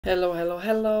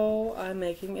Hello, I'm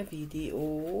making a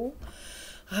video.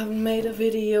 I haven't made a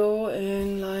video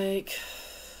in like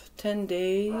 10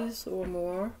 days or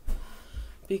more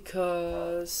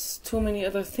because too many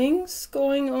other things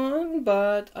going on,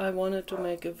 but I wanted to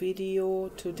make a video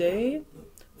today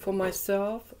for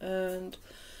myself and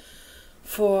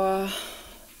for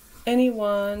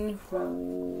anyone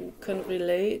who can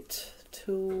relate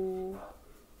to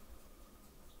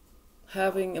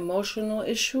having emotional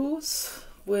issues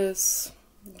with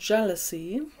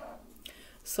jealousy.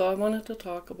 So I wanted to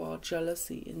talk about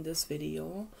jealousy in this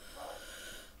video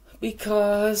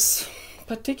because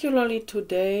particularly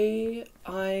today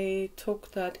I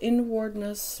took that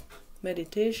inwardness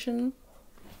meditation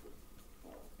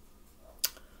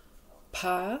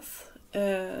path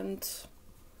and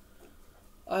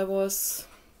I was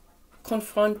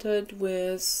confronted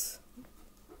with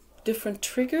different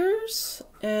triggers,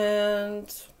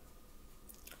 and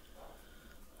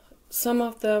some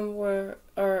of them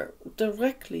are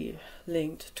directly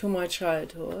linked to my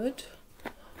childhood,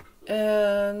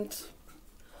 and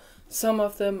some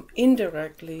of them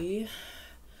indirectly,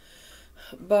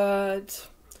 but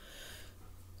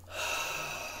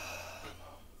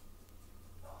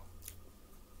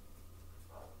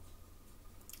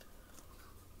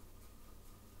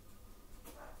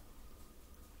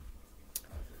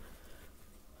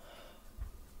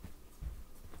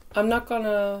I'm not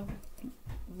gonna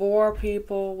bore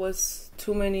people with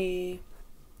too many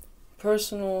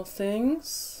personal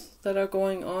things that are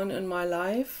going on in my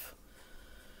life.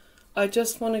 I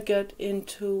just want to get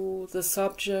into the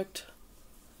subject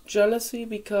jealousy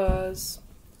because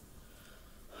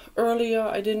earlier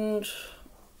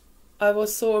I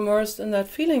was so immersed in that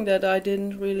feeling that I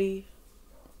didn't really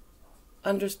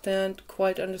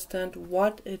quite understand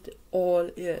what it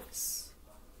all is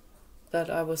that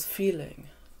I was feeling.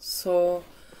 So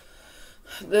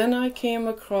then I came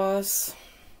across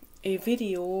a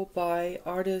video by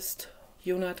artist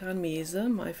Jonathan Mese,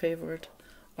 my favorite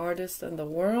artist in the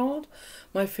world,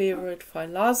 my favorite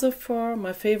philosopher,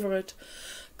 my favorite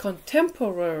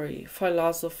contemporary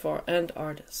philosopher and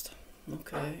artist,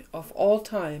 okay, of all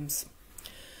times.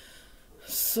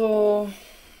 So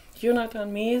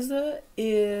Jonathan Mese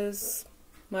is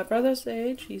my brother's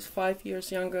age. He's 5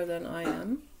 years younger than I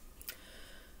am.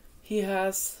 He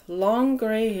has long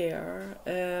gray hair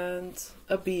and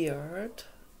a beard,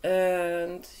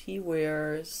 and he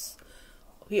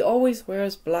always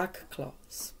wears black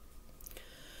clothes.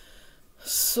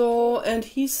 So, and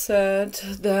he said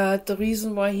that the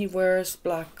reason why he wears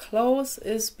black clothes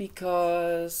is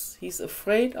because he's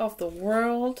afraid of the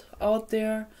world out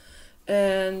there,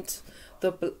 and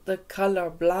the color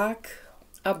black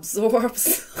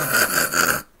absorbs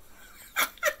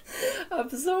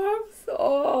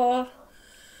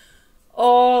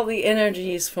all the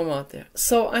energies from out there.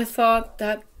 So I thought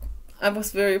that I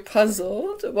was very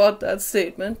puzzled about that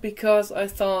statement, because I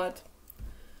thought,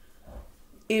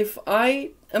 if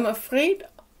I am afraid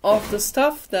of the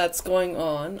stuff that's going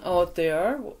on out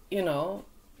there,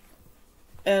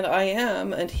 and I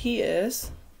am, and he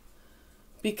is,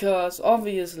 because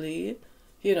obviously,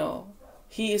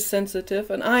 he is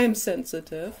sensitive and I am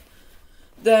sensitive,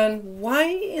 then why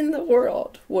in the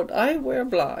world would I wear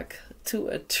black to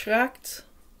attract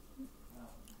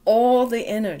all the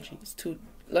energies to,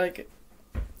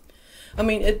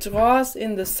 it draws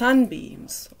in the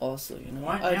sunbeams also,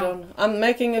 I'm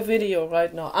making a video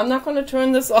right now. I'm not going to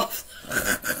turn this off.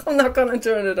 I'm not going to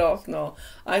turn it off now.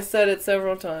 I said it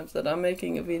several times that I'm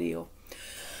making a video.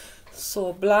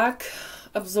 So black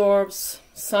absorbs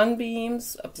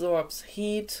sunbeams, absorbs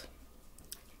heat,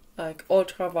 like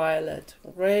ultraviolet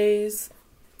rays,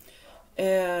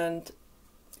 and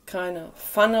kind of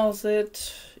funnels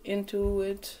it into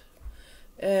it,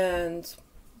 and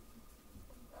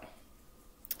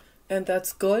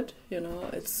that's good,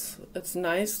 it's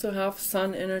nice to have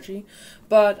sun energy,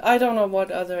 but I don't know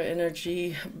what other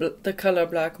energy the color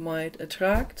black might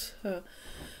attract.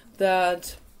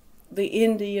 That the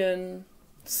Indian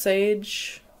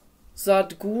sage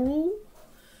Sadhguru,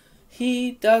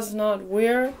 he does not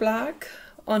wear black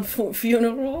on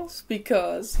funerals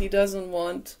because he doesn't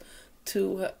want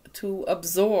to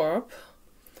absorb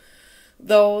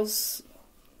those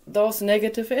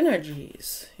negative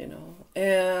energies,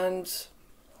 And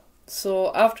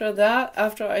so after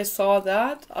I saw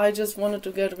that, I just wanted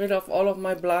to get rid of all of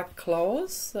my black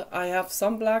clothes. I have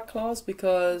some black clothes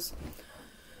because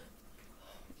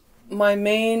my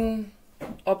main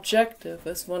objective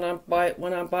is when I'm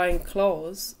buying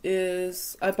clothes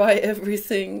is I buy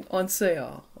everything on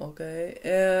sale, okay?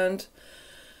 And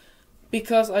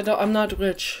because I'm not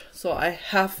rich, so I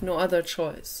have no other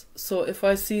choice. So if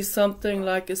I see something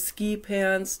like a ski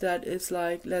pants that is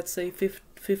like, let's say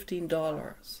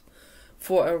 $15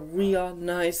 for a real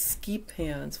nice ski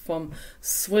pants from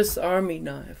Swiss Army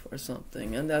Knife or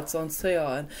something, and that's on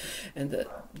sale, and the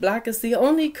black is the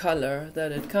only color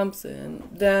that it comes in,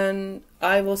 then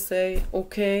I will say,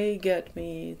 okay, get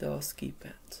me those ski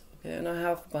pants. Okay, and I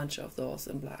have a bunch of those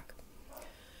in black.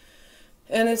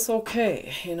 And it's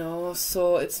okay, you know,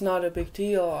 so it's not a big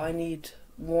deal. I need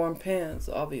warm pants,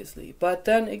 obviously. But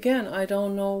then again, I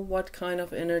don't know what kind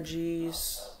of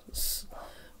energies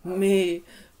may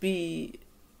be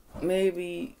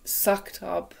maybe sucked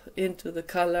up into the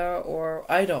color, or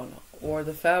I don't know, or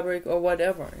the fabric or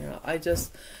whatever, you know.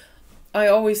 I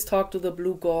always talk to the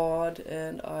blue god,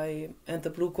 and the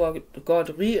blue god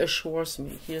reassures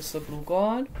me. Here's the blue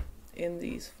god in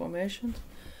these formations,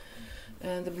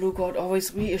 and the blue god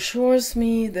always reassures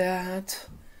me that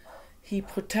he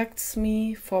protects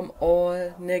me from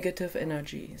all negative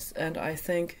energies, and I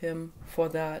thank him for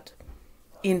that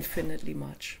infinitely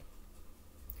much.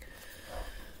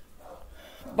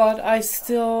 But I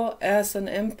still, as an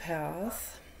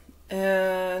empath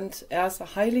and as a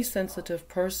highly sensitive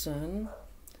person,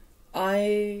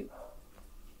 I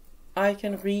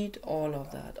can read all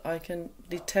of that. I can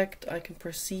detect, I can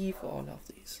perceive all of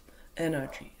these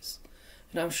energies.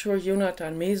 And I'm sure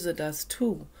Jonathan Mese does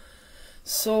too.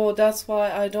 So that's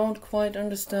why I don't quite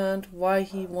understand why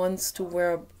he wants to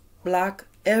wear black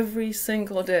every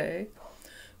single day,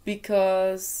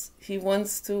 because he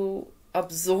wants to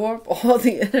absorb all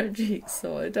the energy.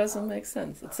 So it doesn't make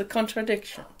sense. It's a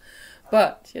contradiction.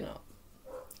 But, you know,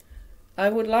 I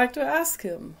would like to ask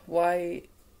him why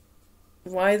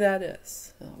that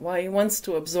is. Why he wants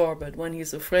to absorb it when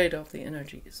he's afraid of the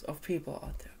energies of people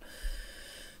out there.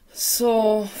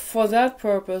 So for that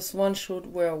purpose, one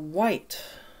should wear white,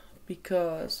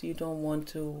 because you don't want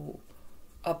to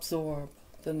absorb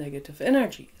the negative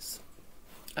energies.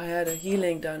 I had a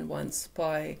healing done once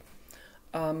by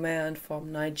a man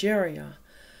from Nigeria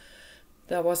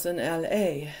that was in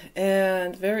LA,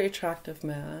 and very attractive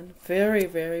man, very,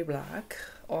 very black,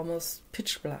 almost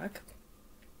pitch black.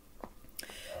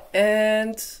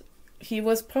 And he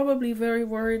was probably very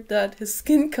worried that his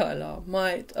skin color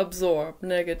might absorb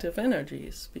negative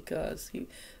energies, because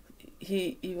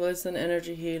he was an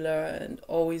energy healer and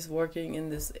always working in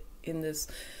this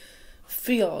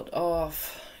field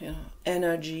of, you know,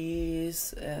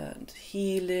 energies and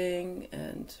healing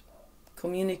and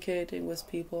communicating with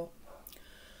people.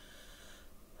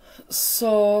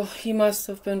 So he must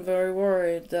have been very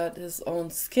worried that his own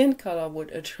skin color would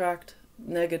attract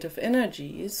negative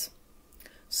energies.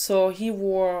 So he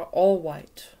wore all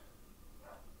white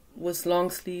with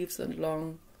long sleeves and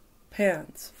long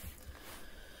pants.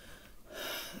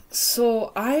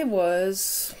 So I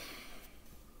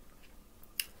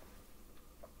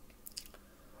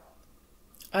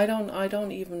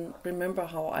don't even remember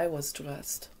how I was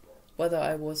dressed. Whether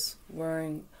I was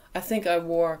wearing, I think I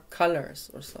wore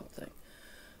colors or something.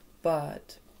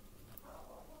 But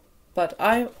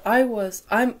I'm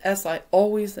as I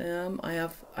always am.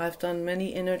 I've done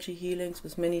many energy healings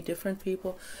with many different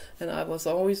people, and I was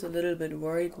always a little bit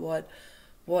worried what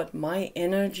my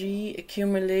energy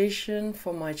accumulation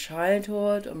from my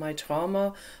childhood or my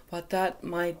trauma, what that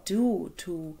might do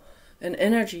to an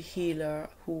energy healer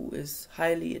who is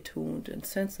highly attuned and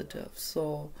sensitive.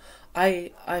 So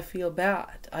I feel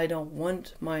bad. I don't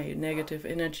want my negative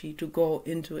energy to go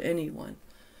into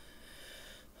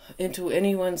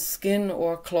anyone's skin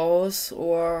or clothes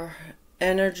or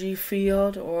energy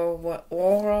field or what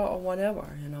aura or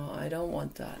whatever, you know. I don't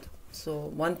want that. So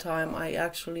one time I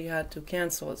actually had to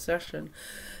cancel a session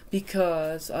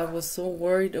because I was so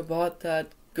worried about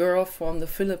that girl from the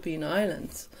Philippine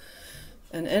Islands,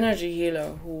 an energy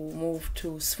healer who moved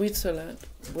to Switzerland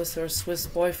with her Swiss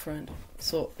boyfriend.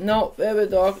 So, no, baby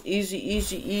dog, easy,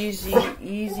 easy, easy,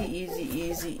 easy, easy,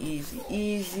 easy, easy,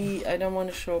 easy. I don't want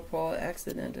to show Paul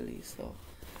accidentally, so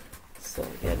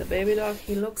yeah, the baby dog,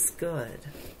 he looks good.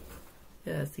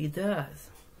 Yes, he does.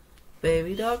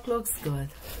 Baby dog looks good.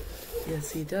 Yes,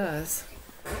 he does.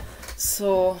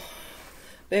 So,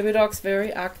 baby dog's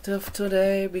very active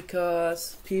today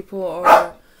because people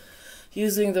are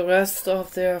using the rest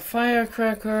of their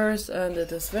firecrackers, and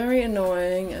it is very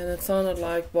annoying, and it sounded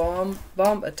like bomb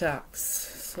attacks,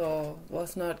 so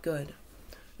was not good.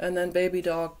 And then baby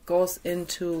dog goes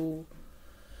into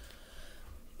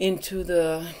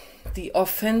the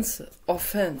offense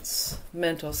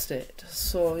mental state,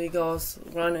 so he goes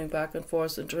running back and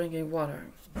forth and drinking water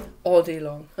all day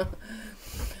long.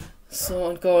 So,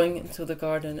 and going into the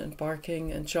garden and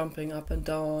barking and jumping up and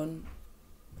down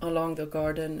along the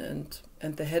garden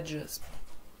and the hedges.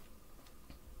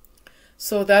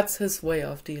 So that's his way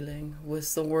of dealing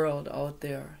with the world out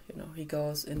there. You know, he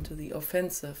goes into the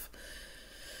offensive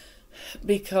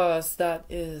because that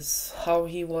is how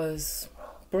he was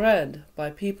bred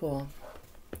by people.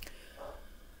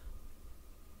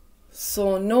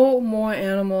 So no more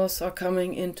animals are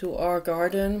coming into our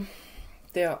garden.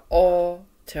 They are all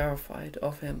terrified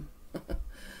of him.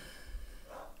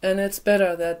 And it's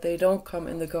better that they don't come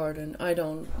in the garden. I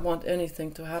don't want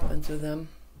anything to happen to them.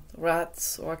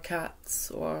 Rats or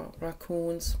cats or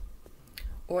raccoons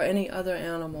or any other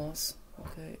animals,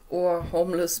 okay, or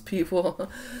homeless people.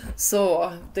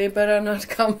 So they better not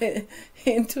come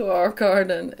into our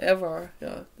garden ever.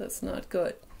 Yeah, that's not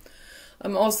good.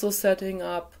 I'm also setting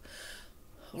up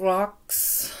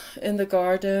rocks in the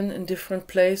garden in different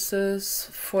places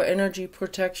for energy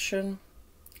protection.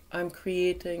 I'm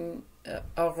creating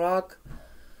a rock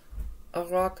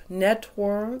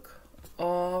network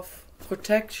of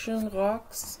protection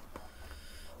rocks,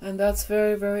 and that's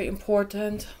very, very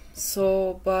important.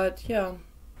 So, but yeah,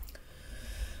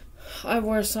 I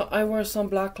wear some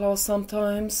black cloth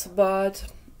sometimes, but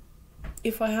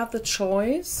if I have the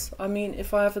choice, I mean,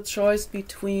 if I have a choice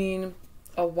between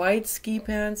a white ski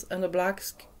pants and a black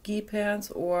ski pants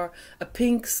or a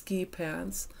pink ski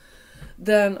pants,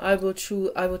 then I will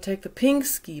take the pink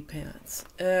ski pants,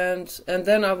 and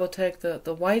then I will take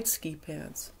the white ski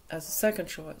pants as a second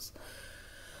choice.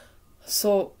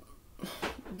 So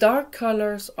dark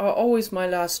colors are always my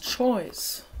last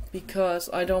choice because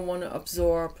I don't want to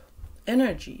absorb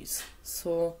energies.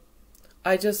 So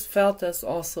I just felt this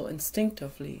also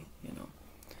instinctively, you know.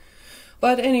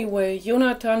 But anyway,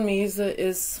 Jonathan Mese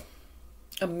is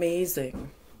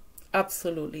amazing,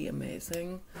 absolutely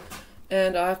amazing.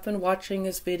 And I've been watching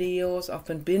his videos, I've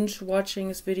been binge watching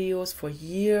his videos for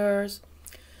years.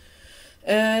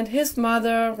 And his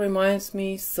mother reminds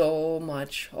me so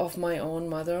much of my own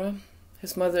mother.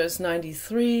 His mother is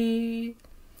 93,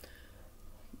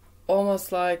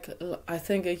 almost like, I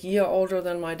think, a year older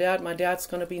than my dad. My dad's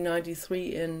going to be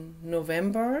 93 in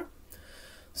November.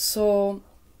 So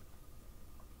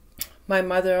my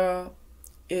mother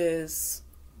is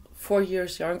 4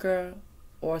 years younger,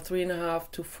 or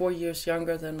 3.5 to 4 years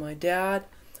younger than my dad,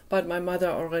 but my mother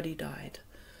already died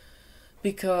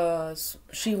because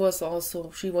she was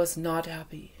not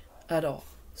happy at all.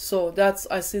 So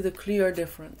I see the clear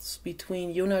difference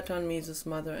between Jonathan Mese's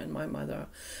mother and my mother.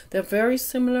 They're very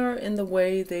similar in the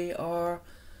way they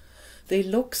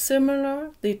look similar,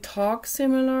 they talk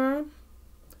similar,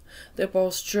 they're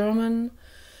both German.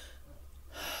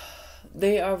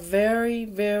 They are very,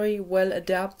 very well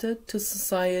adapted to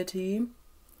society.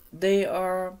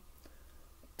 They're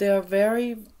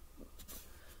very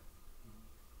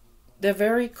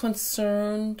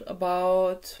concerned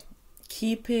about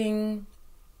keeping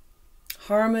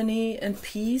harmony and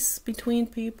peace between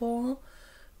people,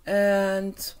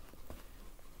 and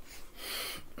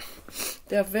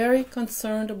they're very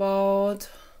concerned about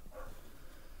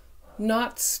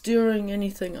not stirring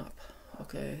anything up.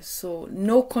 Okay, so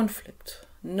no conflict,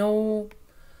 no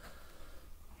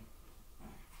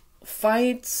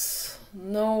fights,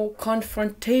 no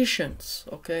confrontations.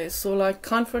 Okay, so like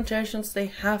confrontations, they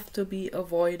have to be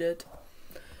avoided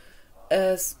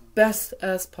as best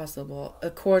as possible,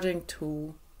 according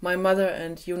to my mother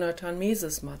and Jonathan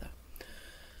Mese's mother.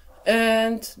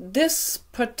 And this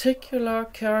particular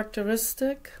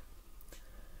characteristic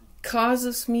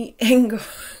causes me anger.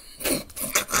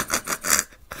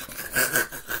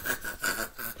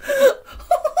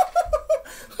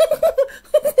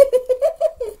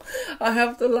 I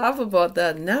have to laugh about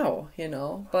that now, you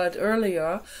know, but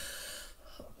earlier,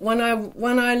 when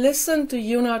I listened to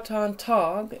Jonathan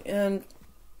talk,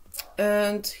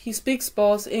 and he speaks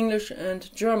both English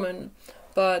and German,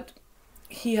 but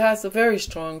he has a very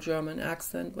strong German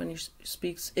accent when he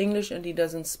speaks English, and he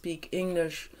doesn't speak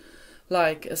English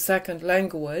like a second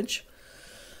language.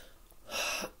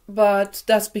 But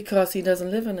that's because he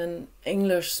doesn't live in an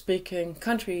English-speaking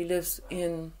country. He lives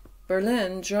in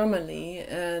Berlin, Germany,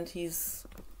 and he's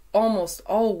almost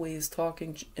always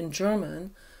talking in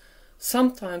German.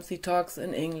 Sometimes he talks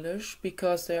in English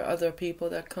because there are other people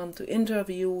that come to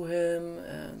interview him,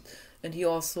 and he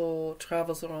also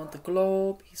travels around the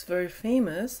globe. He's very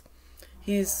famous.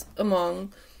 He's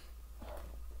among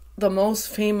the most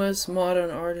famous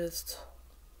modern artists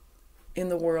in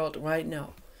the world right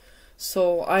now.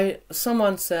 So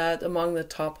someone said among the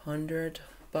top 100,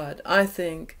 but I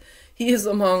think he is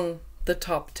among the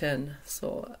top 10.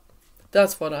 So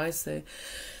that's what I say.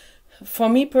 For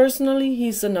me personally,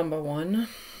 he's the number one.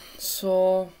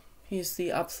 So he's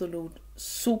the absolute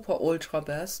super ultra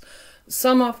best.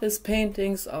 Some of his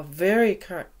paintings are very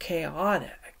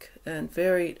chaotic and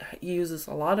he uses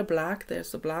a lot of black.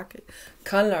 There's a black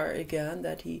color again,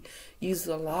 that he uses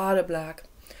a lot of black.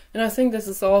 And I think this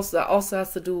is also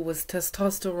has to do with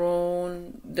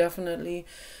testosterone, definitely,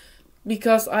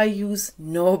 because I use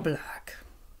no black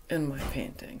in my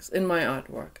paintings, in my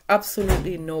artwork.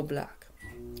 Absolutely no black.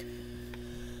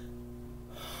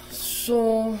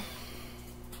 So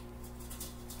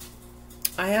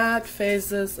I had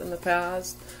phases in the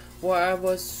past where I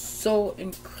was so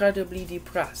incredibly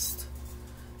depressed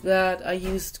that I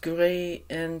used gray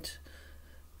and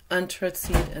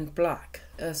anthracite and black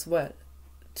as well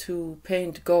to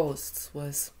paint ghosts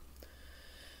with.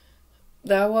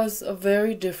 That was a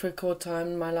very difficult time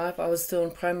in my life. I was still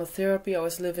in primotherapy. I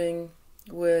was living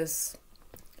with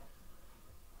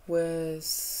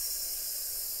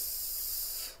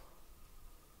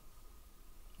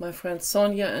my friend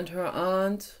Sonia and her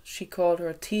aunt. She called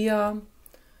her Tia.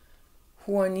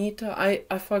 Juanita.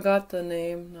 I forgot the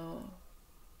name now.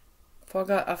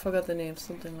 I forgot the name,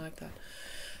 something like that.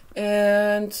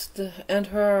 And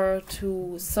her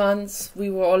two sons, we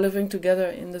were all living together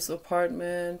in this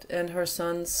apartment, and her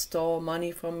sons stole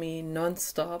money from me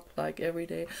non-stop, like every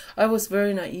day. I was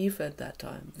very naive at that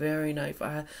time, very naive.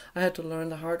 I had to learn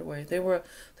the hard way. They were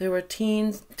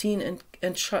teen and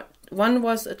one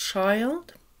was a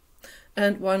child,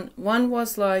 and one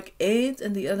was like 8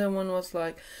 and the other one was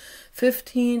like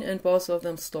 15, and both of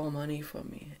them stole money from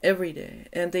me every day,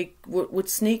 and they would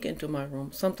sneak into my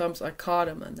room. Sometimes I caught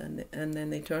them, and then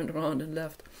they turned around and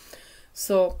left.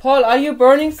 So, Paul, are you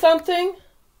burning something?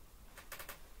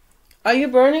 Are you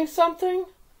burning something?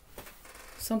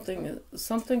 Something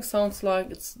sounds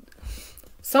like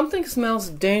something smells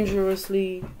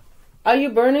dangerously. Are you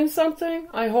burning something?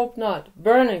 I hope not.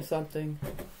 Burning something.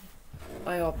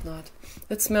 I hope not.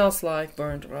 It smells like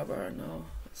burnt rubber now.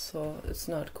 So it's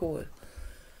not cool.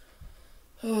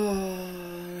 Oh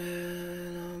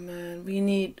man, we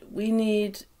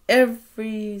need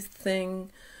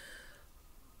everything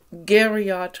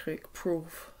geriatric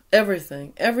proof.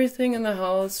 Everything in the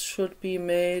house should be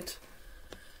made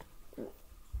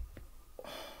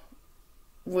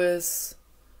with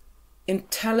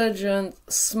intelligent,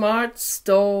 smart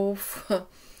stove,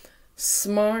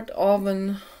 smart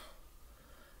oven.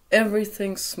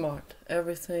 Everything smart,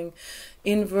 everything,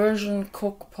 inversion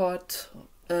cookpot,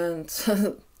 and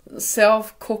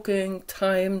self-cooking,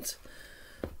 timed.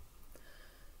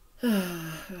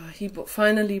 He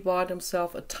finally bought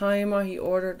himself a timer. He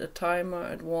ordered a timer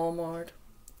at Walmart.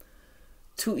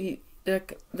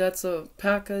 That's a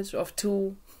package of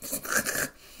 2.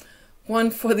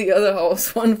 One for the other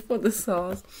house, one for this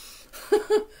house.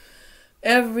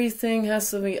 Everything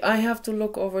has to be, I have to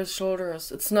look over his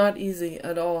shoulders. It's not easy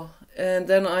at all. And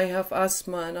then I have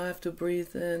asthma and I have to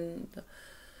breathe in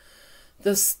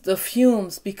the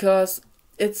fumes, because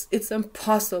it's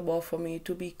impossible for me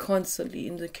to be constantly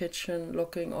in the kitchen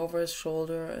looking over his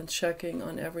shoulder and checking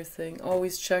on everything,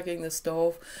 always checking the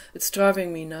stove. It's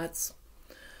driving me nuts.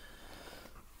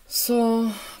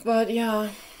 So, but yeah,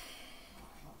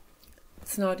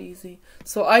 it's not easy.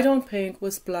 So I don't paint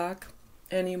with black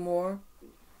anymore.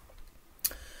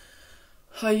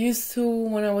 I used to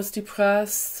when I was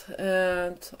depressed,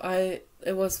 and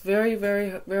it was very,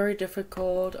 very, very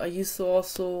difficult. I used to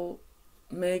also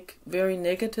make very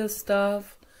negative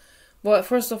stuff. Well,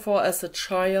 first of all, as a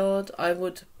child, I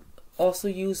would also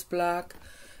use black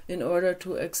in order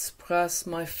to express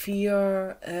my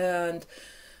fear, and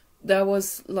that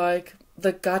was like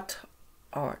the gut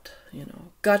art,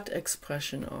 gut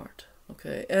expression art.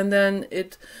 Okay, and then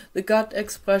the gut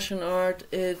expression art,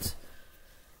 it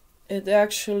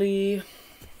actually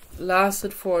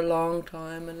lasted for a long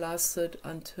time. It lasted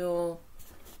until,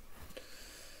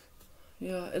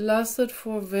 it lasted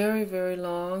for very, very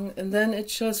long. And then it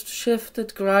just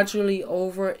shifted gradually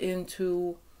over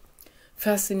into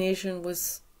fascination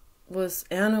with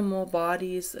animal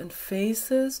bodies and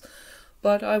faces.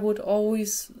 But I would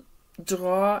always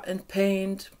draw and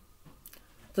paint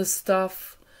the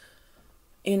stuff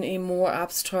in a more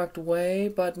abstract way,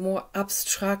 but more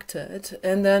abstracted,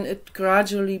 and then it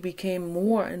gradually became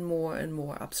more and more and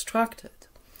more abstracted.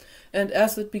 And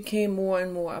as it became more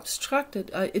and more abstracted,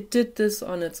 it did this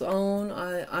on its own.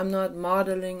 I'm not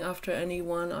modeling after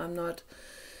anyone. I'm not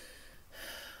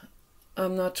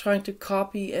trying to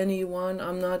copy anyone.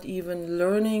 I'm not even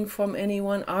learning from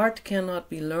anyone. Art cannot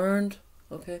be learned.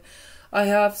 Okay, I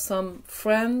have some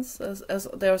friends. As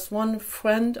there's one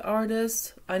friend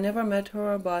artist. I never met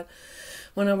her, but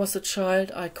when I was a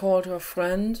child, I called her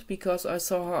friend because I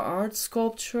saw her art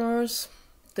sculptures.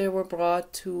 They were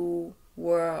brought to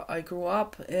where I grew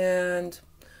up and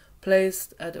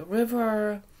placed at a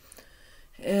river,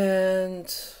 and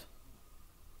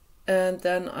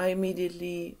then I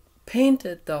immediately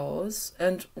painted those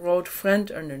and wrote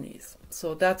friend underneath.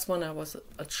 So that's when I was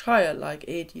a child, like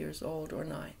 8 years old or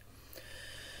 9.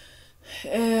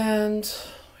 And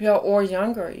yeah, or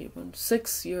younger even,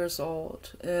 6 years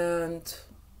old, or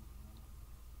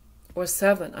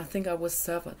 7. I think I was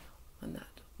 7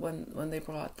 when they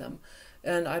brought them.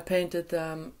 And I painted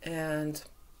them and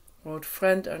wrote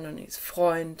friend underneath,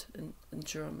 Freund in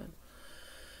German.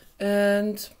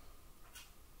 And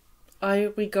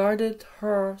I regarded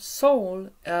her soul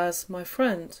as my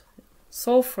friend,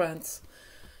 soul friends.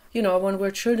 You know, when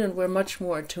we're children, we're much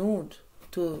more attuned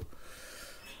to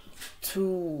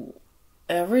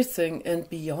everything and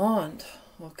beyond,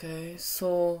 okay?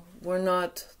 So we're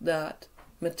not that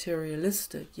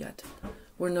materialistic yet.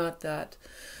 We're not that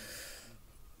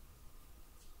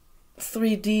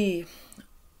 3D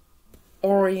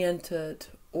oriented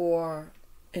or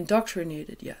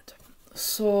indoctrinated yet.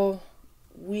 So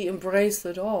we embrace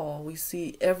it all. We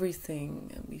see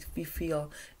everything, and we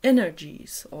feel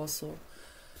energies also,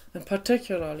 and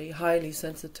particularly highly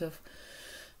sensitive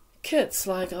kids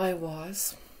like I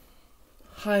was,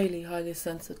 highly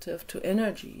sensitive to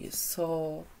energies.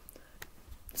 So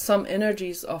some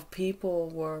energies of people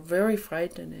were very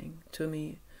frightening to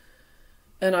me,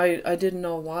 and I didn't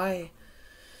know why.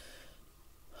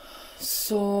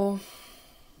 So,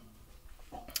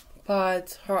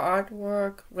 but her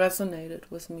artwork resonated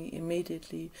with me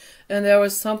immediately, and there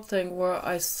was something where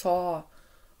I saw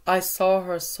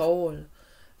her soul,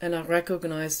 and I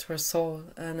recognized her soul.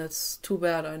 And it's too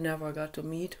bad I never got to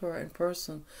meet her in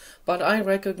person, but I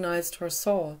recognized her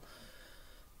soul,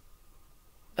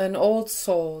 an old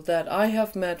soul that I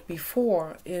have met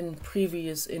before in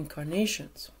previous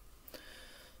incarnations.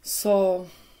 So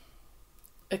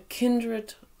a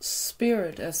kindred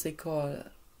spirit, as they call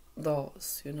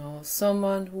those, you know,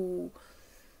 someone who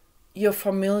you're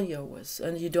familiar with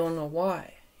and you don't know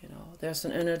why. You know, there's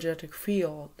an energetic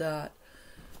field that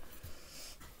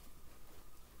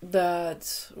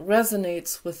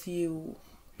resonates with you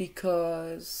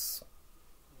because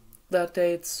that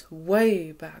dates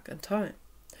way back in time.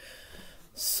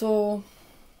 So,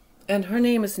 and her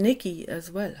name is Nikki as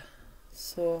well.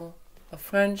 So, a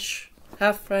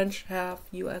half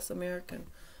US American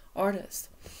artist.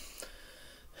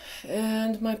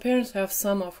 And my parents have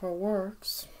some of her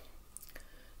works.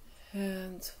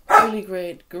 And really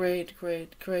great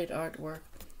artwork.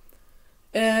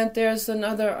 And there's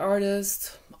another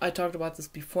artist, I talked about this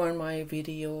before in my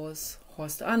videos,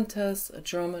 Horst Antes, a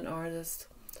German artist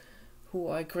who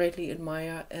I greatly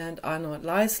admire, and Arnold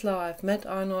Leisler. I've met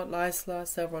Arnold Leisler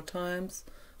several times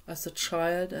as a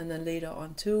child and then later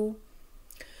on too.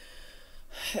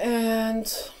 And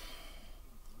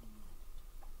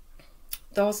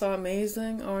those are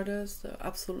amazing artists. They're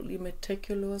absolutely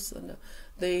meticulous, and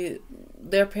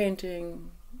they're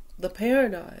painting the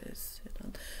paradise. You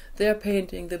know? They're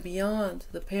painting the beyond,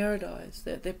 the paradise.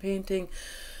 They're painting,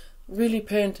 really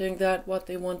painting that what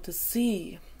they want to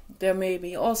see. There may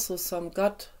be also some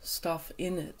gut stuff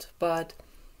in it, but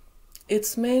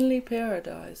it's mainly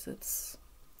paradise. It's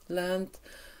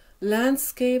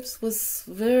landscapes with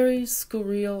very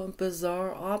surreal and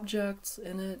bizarre objects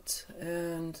in it,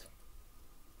 and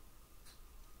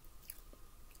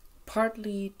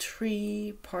partly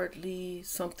tree, partly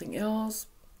something else.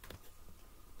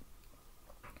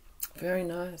 Very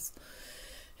nice.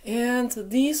 And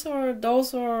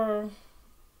those are,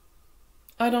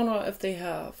 I don't know if they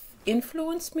have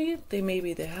influenced me.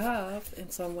 Maybe they have in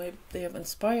some way. They have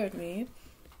inspired me.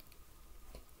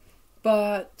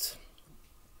 But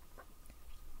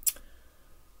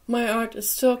my art is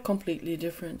still completely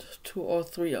different to all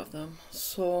three of them.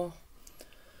 So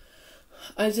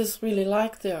I just really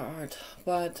like their art,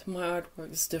 but my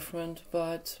artwork is different.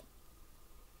 But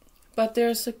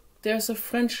there's a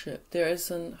friendship.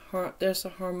 There's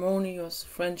a harmonious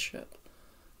friendship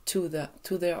to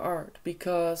their art,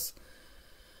 because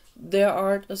their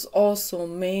art is also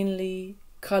mainly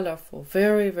colorful,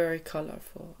 very, very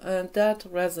colorful, and that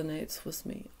resonates with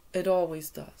me. It always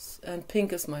does. And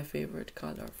pink is my favorite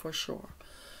color for sure.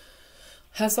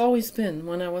 Has always been.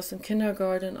 When I was in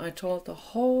kindergarten, I told the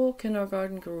whole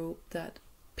kindergarten group that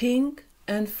pink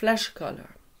and flesh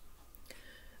color.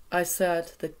 I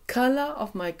said the color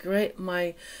of my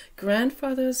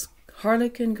grandfather's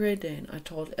Harlequin Great Dane. I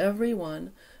told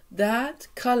everyone that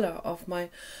color of my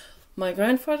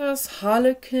grandfather's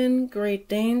Harlequin Great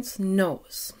Dane's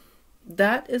nose.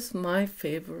 That is my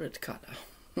favorite color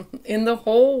in the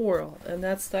whole world, and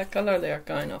that's that color there,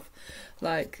 kind of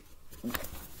like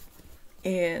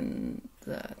in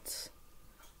this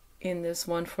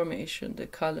one formation, the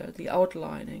color, the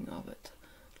outlining of it,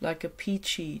 like a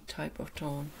peachy type of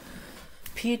tone.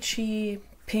 Peachy,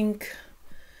 pink,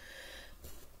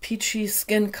 peachy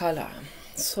skin color.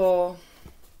 So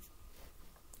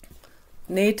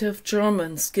native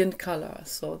German skin color.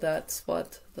 So that's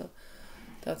what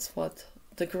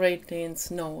the Great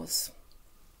Dane's nose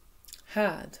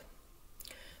had.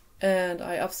 And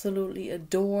I absolutely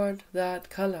adored that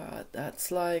color.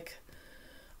 That's like,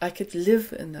 I could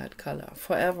live in that color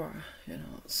forever, you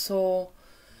know. So,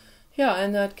 yeah,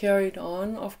 and that carried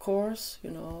on, of course,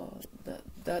 you know,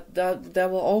 that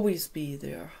will always be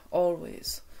there,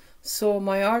 always. So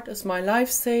my art is my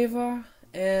lifesaver,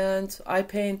 and I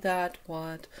paint that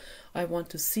what I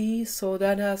want to see. So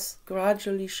that has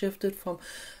gradually shifted from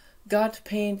gut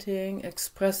painting,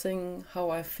 expressing how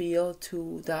I feel,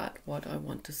 to that what I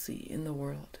want to see in the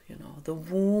world, you know. The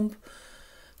womb,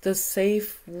 the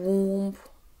safe womb,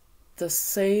 the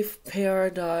safe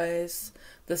paradise,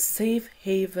 the safe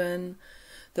haven,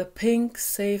 the pink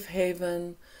safe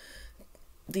haven,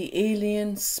 the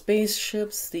alien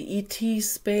spaceships, the ET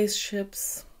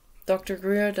spaceships. Dr.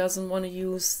 Greer doesn't want to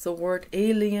use the word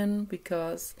alien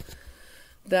because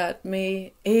that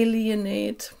may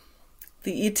alienate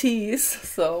the ETs,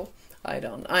 so I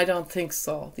don't think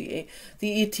so. The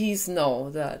ETs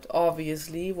know that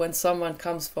obviously when someone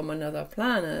comes from another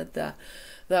planet,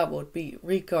 that would be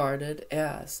regarded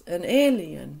as an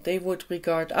alien. They would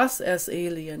regard us as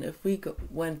alien if we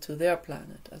went to their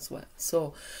planet as well.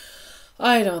 So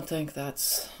I don't think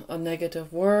that's a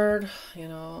negative word, you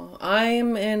know.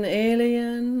 I'm an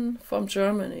alien from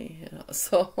Germany, you know,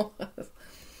 so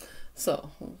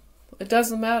it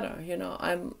doesn't matter, you know.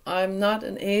 I'm not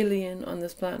an alien on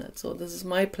this planet, so this is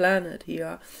my planet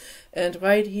here, and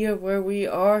right here where we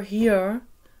are here,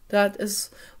 that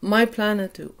is my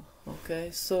planet too. Okay,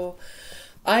 so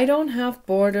I don't have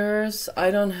borders,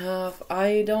 I don't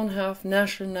have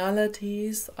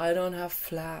nationalities, I don't have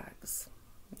flags.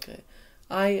 Okay,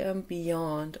 I am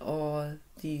beyond all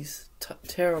these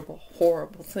terrible,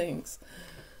 horrible things.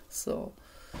 So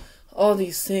all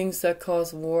these things that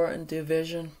cause war and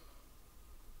division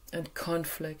and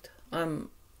conflict,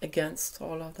 I'm against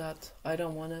all of that. I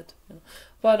don't want it, you know.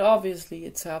 But obviously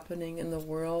it's happening in the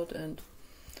world, and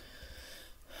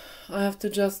I have to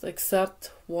just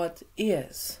accept what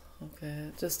is.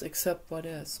 Okay, just accept what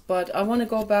is. But I want to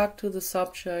go back to the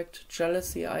subject,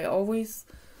 jealousy. I always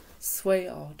sway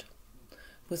out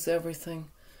with everything.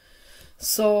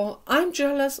 So I'm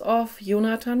jealous of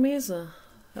Jonathan Mese.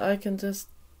 I can just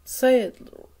say it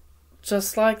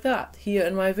just like that here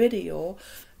in my video.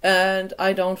 And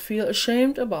I don't feel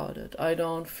ashamed about it. I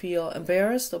don't feel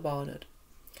embarrassed about it.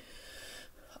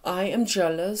 I am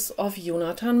jealous of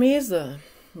Jonathan Mese.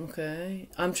 Okay,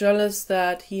 I'm jealous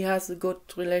that he has a good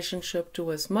relationship to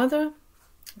his mother.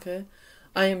 Okay,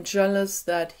 I am jealous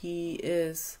that he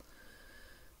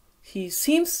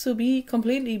seems to be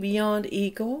completely beyond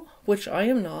ego, which I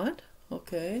am not.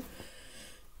 Okay,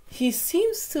 he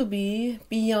seems to be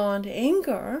beyond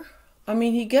anger. I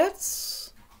mean, he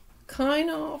gets kind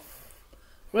of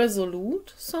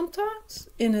resolute sometimes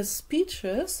in his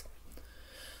speeches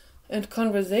and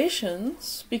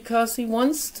conversations, because he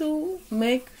wants to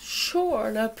make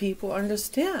sure that people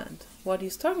understand what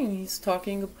he's talking. He's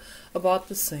talking about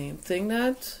the same thing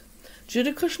that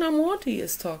Jiddu Krishnamurti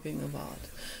is talking about,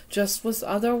 just with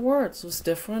other words, with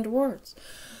different words,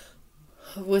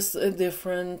 with a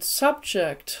different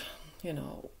subject. You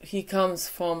know, he comes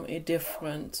from a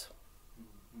different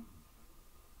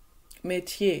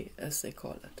métier, as they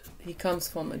call it. He comes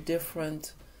from a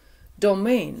different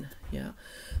domain, yeah.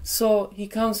 So he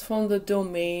comes from the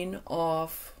domain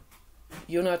of,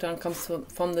 Jonathan comes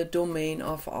from the domain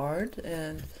of art,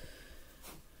 and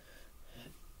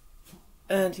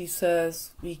he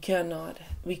says we cannot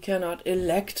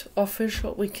elect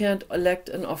official, we can't elect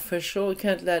an official, we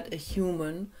can't let a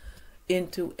human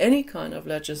into any kind of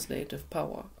legislative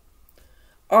power.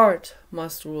 Art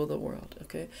must rule the world,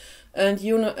 okay? And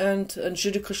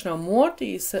Jiddu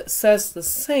Krishnamurti says the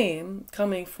same,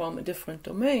 coming from a different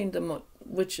domain,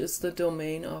 which is the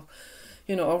domain of,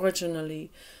 you know,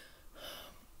 originally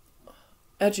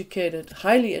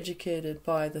highly educated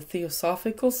by the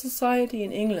Theosophical Society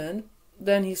in England.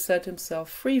 Then he set himself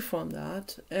free from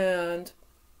that and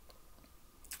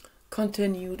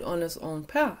continued on his own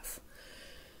path.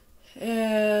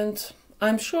 And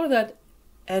I'm sure that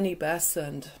Annie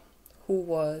Besant, who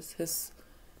was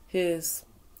his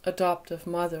adoptive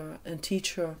mother and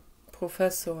teacher,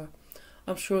 professor,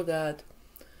 I'm sure that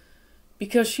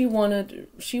because she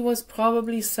was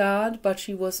probably sad, but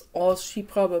she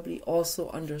probably also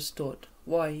understood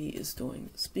why he is doing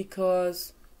this,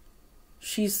 because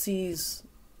she sees,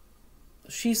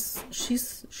 she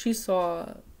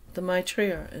saw the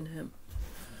Maitreya in him,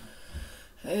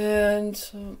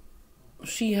 and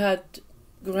she had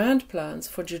grand plans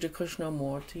for Jiddu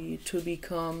Krishnamurti to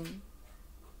become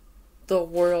the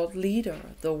world leader,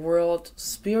 the world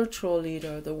spiritual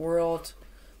leader, the world,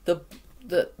 the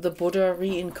Buddha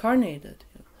reincarnated.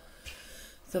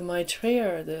 The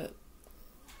Maitreya,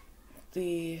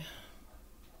 the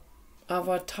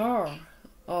avatar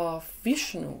of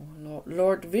Vishnu,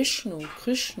 Lord Vishnu,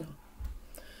 Krishna,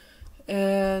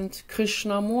 and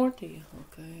Krishnamurti,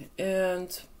 okay,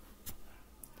 and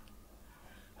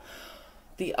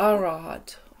the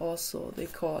Arahat also, they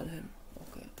call him,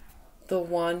 okay, the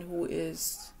one who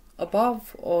is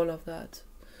above all of that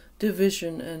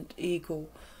division and ego,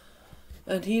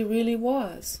 and he really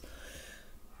was.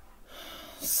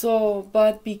 So,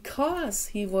 but because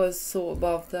he was so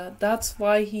above that, that's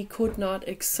why he could not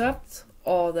accept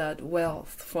all that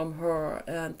wealth from her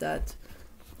and that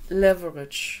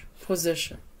leverage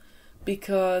position.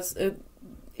 Because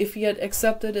if he had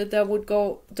accepted it, that would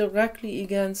go directly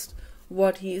against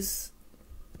what he's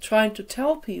trying to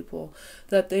tell people,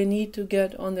 that they need to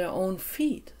get on their own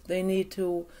feet. They need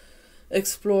to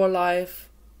explore life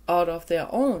out of their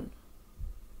own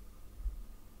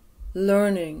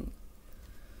learning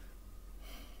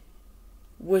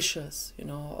wishes,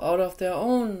 out of their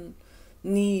own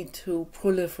need to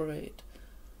proliferate,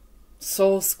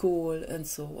 soul school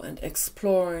and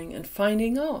exploring and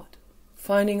finding out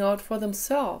for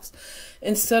themselves,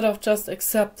 instead of just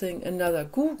accepting another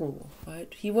guru,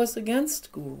 right? He was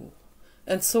against guru,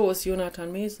 and so is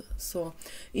Jonathan Mese. So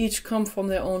each come from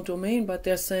their own domain, but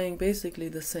they're saying basically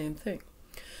the same thing.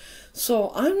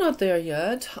 So I'm not there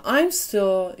yet. I'm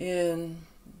still in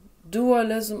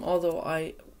dualism, although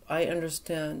I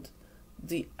understand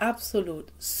the absolute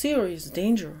serious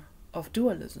danger of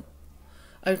dualism.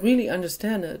 I really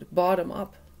understand it, bottom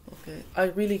up. Okay, I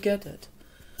really get it.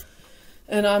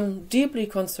 And I'm deeply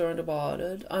concerned about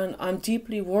it, and I'm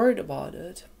deeply worried about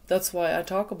it. That's why I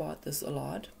talk about this a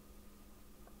lot.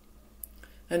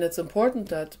 And it's important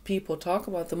that people talk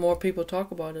about it. The more people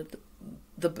talk about it,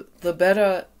 the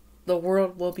better the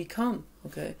world will become,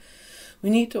 okay? We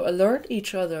need to alert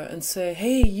each other and say,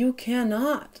 hey, you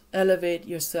cannot elevate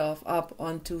yourself up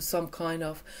onto some kind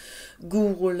of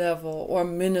guru level or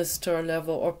minister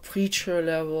level or preacher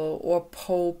level or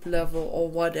pope level or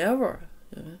whatever.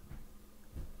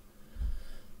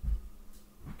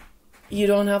 You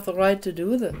don't have the right to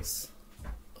do this,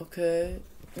 okay?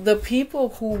 The people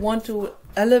who want to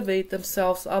elevate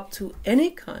themselves up to any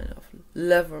kind of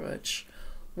leverage,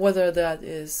 whether that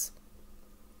is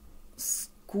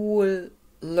school,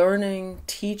 learning,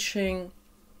 teaching,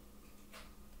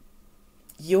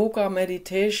 yoga,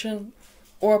 meditation,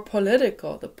 or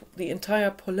political, the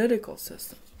entire political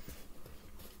system.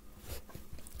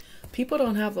 People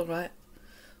don't have the right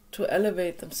to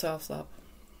elevate themselves up.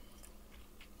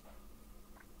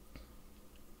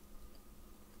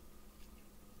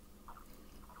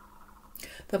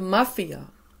 The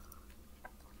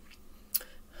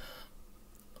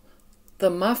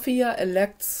mafia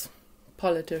elects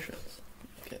politicians.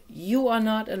 Okay. You are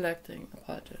not electing a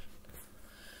politician.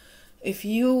 If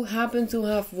you happen to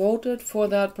have voted for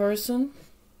that person,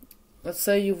 let's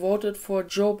say you voted for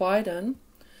Joe Biden,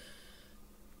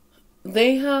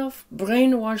 they have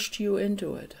brainwashed you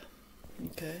into it.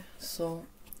 Okay, so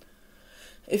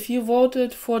if you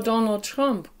voted for Donald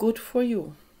Trump, good for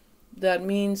you. That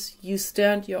means you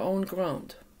stand your own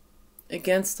ground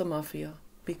against the mafia,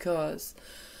 because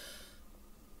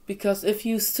if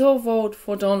you still vote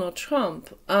for Donald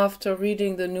Trump after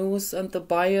reading the news and the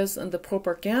bias and the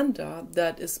propaganda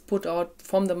that is put out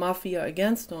from the mafia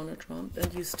against Donald Trump,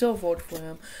 and you still vote for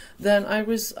him, then I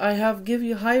give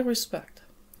you high respect.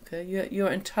 Okay,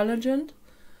 you're intelligent.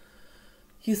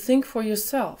 You think for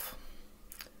yourself,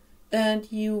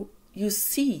 and you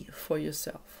see for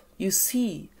yourself. You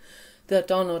see that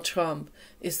Donald Trump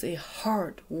is a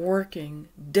hard-working,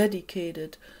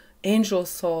 dedicated angel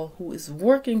soul who is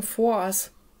working for us,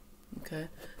 okay,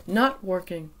 not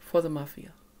working for the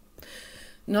mafia,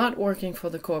 not working for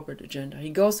the corporate agenda. He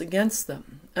goes against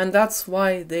them, and that's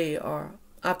why they are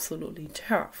absolutely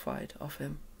terrified of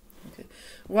him. Okay.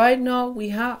 Right now we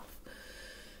have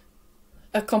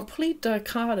a complete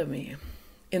dichotomy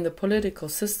in the political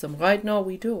system. Right now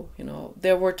we do.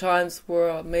 There were times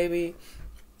where maybe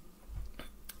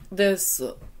this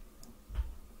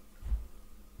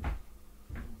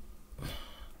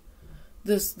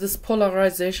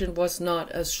polarization was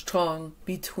not as strong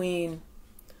between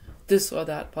this or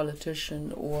that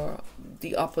politician or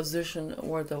the opposition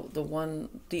or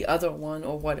the other one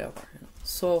or whatever.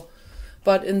 So,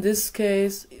 but in this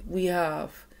case,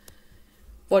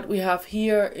 what we have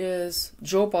here is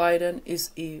Joe Biden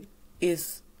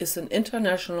is an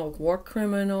international war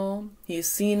criminal. He's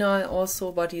senile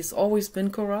also, but he's always been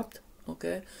corrupt.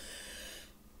 Okay,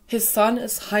 his son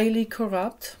is highly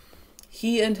corrupt.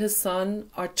 He and his son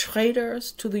are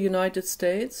traitors to the United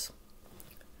States.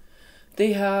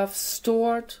 They have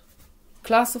stored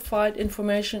classified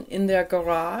information in their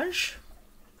garage.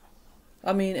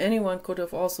 I mean, anyone could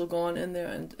have also gone in there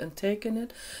and taken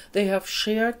it. They have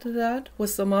shared that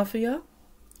with the mafia.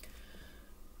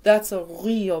 That's a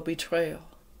real betrayal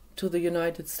to the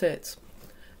United States.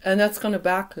 And that's going to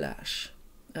backlash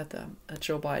at them, at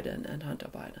Joe Biden and Hunter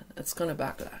Biden. It's going to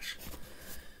backlash.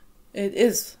 It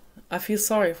is. I feel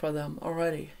sorry for them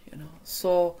already,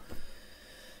 So,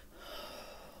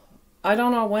 I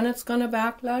don't know when it's going to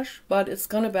backlash, but it's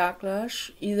going to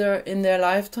backlash either in their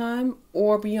lifetime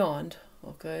or beyond,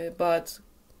 okay? But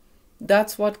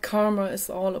that's what karma is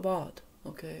all about,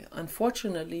 okay?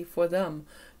 Unfortunately for them,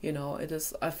 it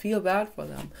is. I feel bad for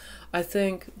them. I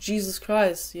think Jesus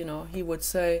Christ, he would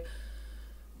say,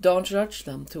 don't judge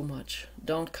them too much.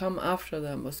 Don't come after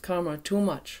them with karma too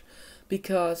much,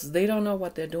 because they don't know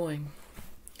what they're doing.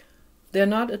 They're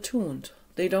not attuned.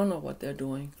 They don't know what they're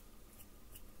doing.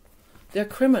 They're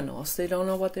criminals. They don't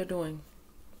know what they're doing.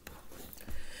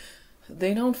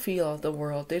 They don't feel the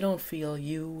world. They don't feel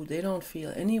you. They don't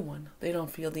feel anyone. They don't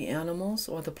feel the animals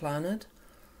or the planet.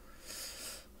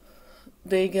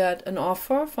 They get an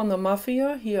offer from the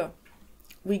mafia. Here,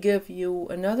 we give you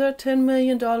another $10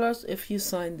 million if you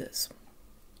sign this.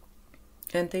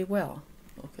 And they will.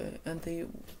 Okay, and they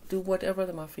do whatever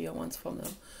the mafia wants from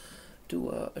them. Do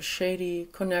a shady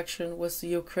connection with the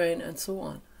Ukraine and so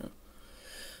on.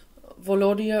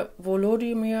 Volodymyr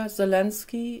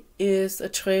Zelensky is a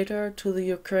traitor to the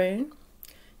Ukraine.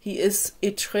 He is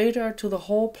a traitor to the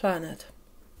whole planet.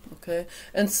 Okay,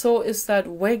 and so is that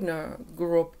Wagner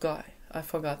Group guy. I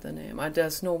forgot the name.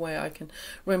 There's no way I can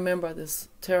remember this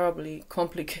terribly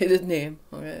complicated name.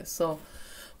 Okay, so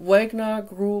Wagner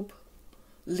Group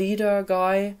leader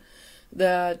guy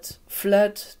that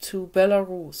fled to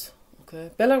Belarus. Okay,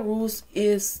 Belarus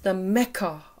is the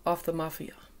Mecca of the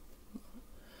mafia.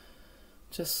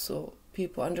 Just so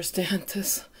people understand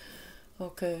this.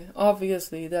 Okay,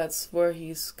 obviously that's where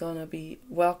he's gonna be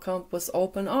welcomed with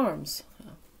open arms.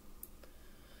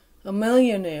 A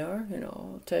millionaire,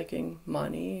 taking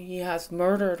money. He has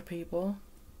murdered people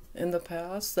in the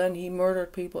past. Then he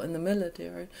murdered people in the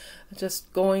military.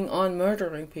 Just going on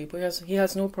murdering people. He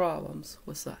has no problems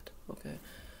with that. Okay,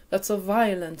 that's a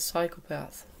violent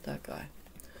psychopath, that guy.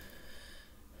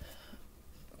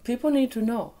 People need to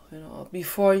know,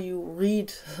 before you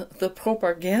read the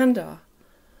propaganda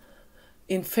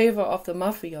in favor of the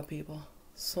mafia people.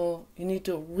 So you need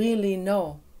to really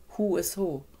know who is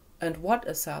who and what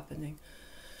is happening.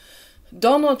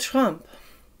 Donald Trump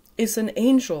is an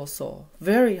angel soul,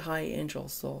 very high angel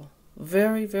soul,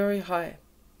 very, very high,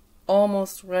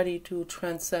 almost ready to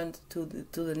transcend to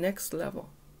the next level,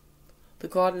 the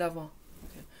God level.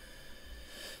 Okay.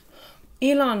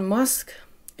 Elon Musk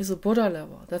is a Buddha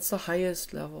level. That's the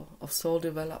highest level of soul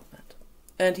development.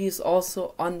 And he's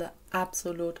also on the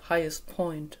absolute highest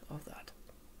point of that.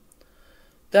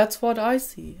 That's what I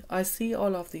see. I see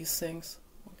all of these things.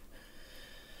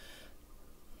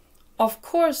 Of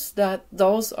course that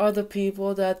those are the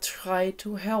people that try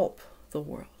to help the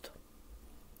world.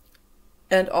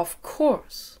 And of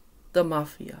course the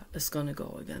mafia is going to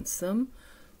go against them,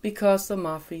 because the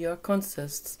mafia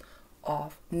consists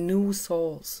of new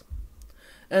souls.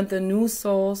 And the new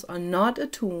souls are not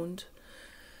attuned,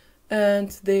 and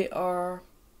they are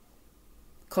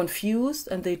confused,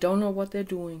 and they don't know what they're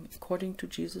doing, according to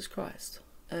Jesus Christ.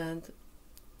 And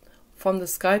from the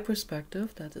sky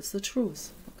perspective, that is the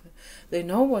truth. Okay? They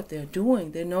know what they're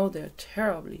doing. They know they're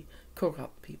terribly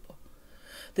corrupt people.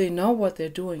 They know what they're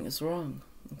doing is wrong.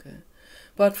 Okay?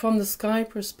 But from the sky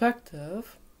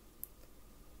perspective,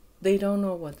 they don't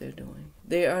know what they're doing.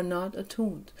 They are not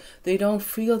attuned. They don't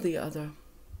feel the other.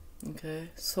 Okay,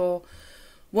 so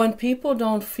when people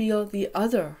don't feel the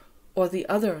other, or the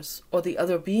others, or the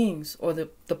other beings, or the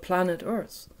planet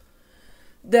Earth,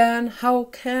 then how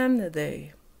can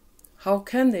they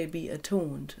be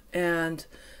attuned and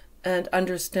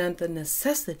understand the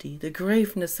necessity, the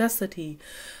grave necessity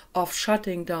of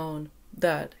shutting down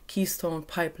that Keystone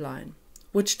Pipeline,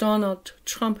 which Donald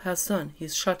Trump has done?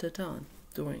 He's shut it down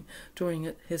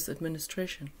during his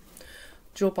administration.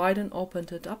 Joe Biden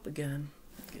opened it up again.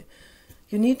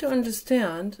 you need to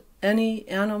understand any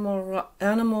animal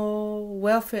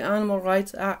welfare, animal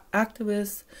rights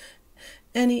activists,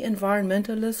 any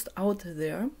environmentalist out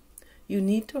there. You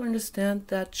need to understand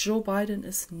that Joe Biden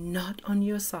is not on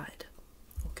your side.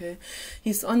 Okay,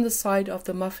 he's on the side of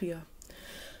the mafia.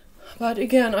 But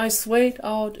again, I swayed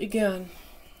out again.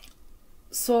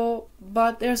 So,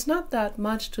 but there's not that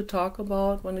much to talk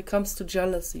about when it comes to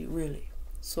jealousy, really.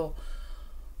 So,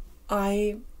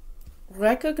 I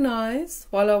recognize,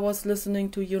 while I was listening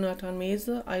to Jonathan Mese,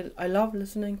 I love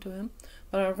listening to him,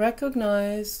 but I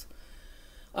recognize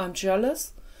I'm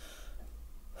jealous.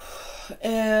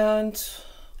 And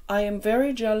I am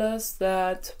very jealous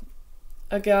that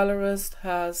a gallerist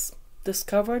has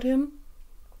discovered him.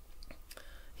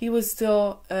 He was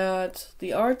still at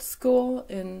the art school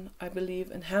in, I believe,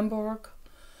 in Hamburg.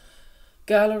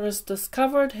 Gallerist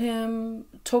discovered him,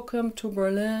 took him to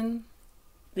Berlin.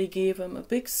 They gave him a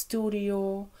big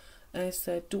studio, and I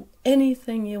said, do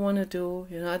anything you want to do.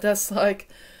 You know, that's like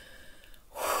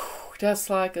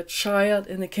a child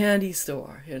in a candy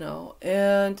store, you know.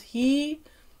 And he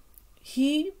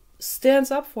stands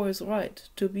up for his right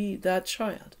to be that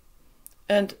child.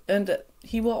 And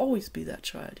he will always be that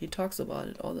child. He talks about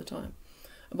it all the time,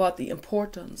 about the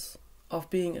importance of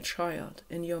being a child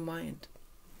in your mind.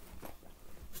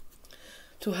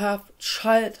 To have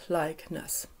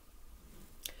childlikeness.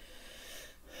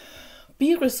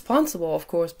 Be responsible, of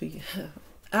course.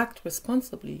 Act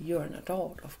responsibly. You're an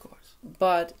adult, of course.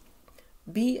 But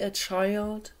be a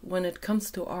child when it comes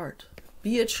to art.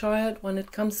 Be a child when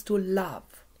it comes to love.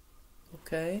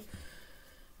 Okay?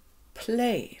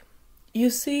 Play. You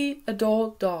see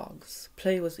adult dogs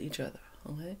play with each other.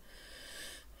 Okay?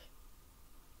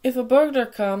 If a burglar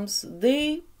comes,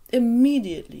 they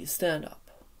immediately stand up.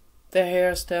 Their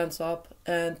hair stands up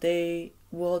and they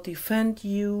will defend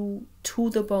you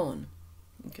to the bone.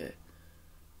 Okay.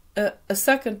 A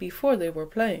second before they were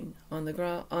playing on the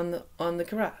ground, on the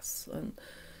grass,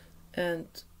 and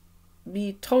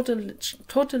be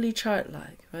totally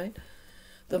childlike, right?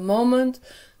 The moment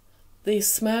they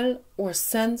smell or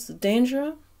sense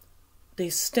danger, they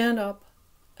stand up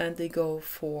and they go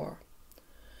for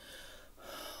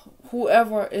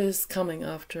whoever is coming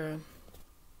after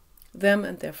them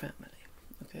and their family.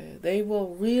 Okay, they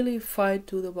will really fight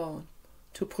to the bone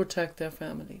to protect their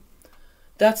family.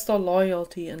 That's the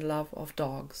loyalty and love of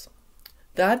dogs.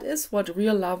 That is what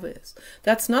real love is.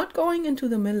 That's not going into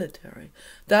the military.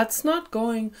 That's not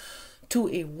going to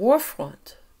a war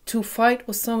front to fight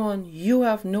with someone you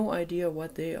have no idea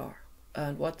what they are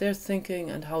and what they're thinking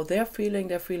and how they're feeling.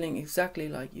 They're feeling exactly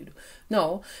like you do.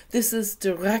 No, this is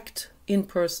direct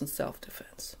in-person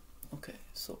self-defense. Okay,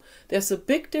 so there's a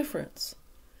big difference.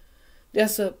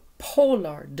 There's a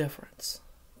polar difference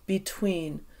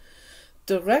between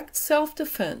direct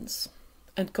self-defense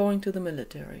and going to the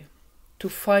military to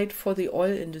fight for the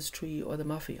oil industry or the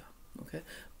mafia. Okay,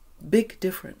 big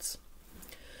difference.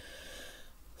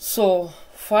 So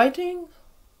fighting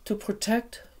to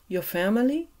protect your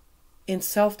family in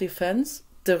self-defense,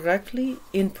 directly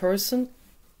in person,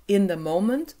 in the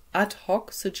moment, ad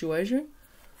hoc situation,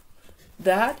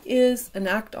 that is an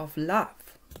act of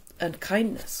love and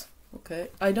kindness. Okay,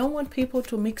 I don't want people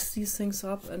to mix these things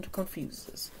up and to confuse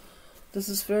this. This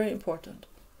is very important.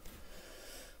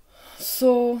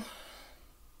 So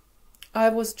I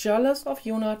was jealous of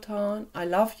Jonathan. I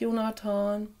love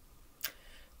Jonathan.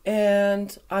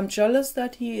 And I'm jealous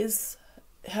that he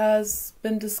has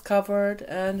been discovered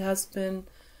and has been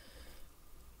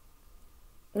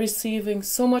receiving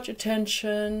so much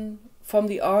attention from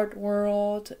the art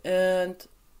world and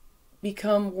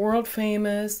become world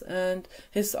famous, and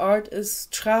his art is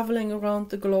traveling around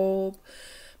the globe,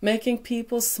 making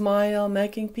people smile,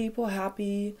 making people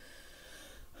happy.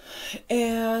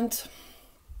 And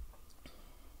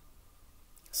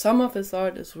some of his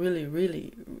art is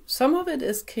really, some of it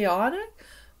is chaotic,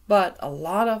 but a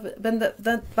lot of it,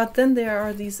 but then there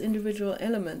are these individual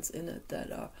elements in it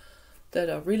that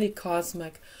are really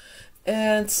cosmic.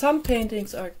 And some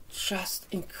paintings are just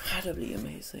incredibly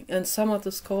amazing. And some of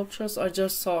the sculptures, I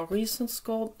just saw a recent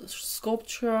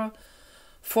sculpture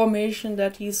formation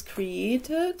that he's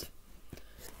created.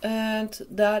 And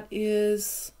that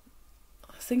is,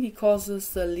 I think he calls this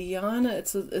the liana.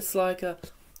 It's like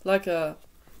a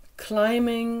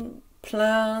climbing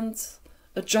plant,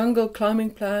 a jungle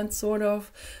climbing plant sort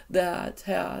of, that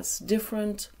has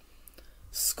different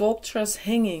sculptures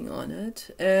hanging on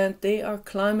it, and they are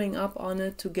climbing up on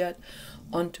it to get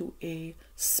onto a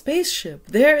spaceship.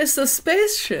 There is a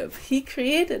spaceship. He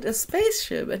created a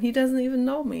spaceship and he doesn't even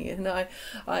know me. And I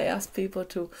asked people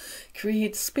to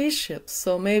create spaceships,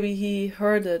 so maybe he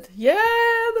heard it. Yeah,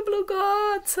 the blue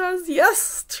Oh, God says,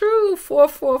 yes, true,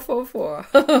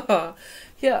 4444.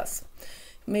 Yes,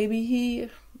 maybe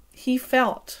he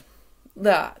felt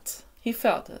that,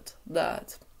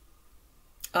 that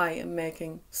I am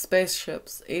making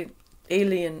spaceships,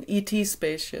 alien ET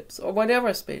spaceships, or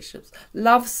whatever spaceships,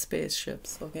 love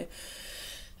spaceships, okay?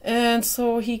 And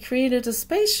so he created a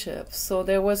spaceship. So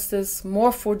there was this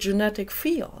morphogenetic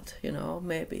field, you know,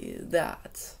 maybe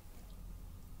that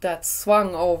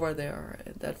swung over there,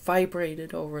 that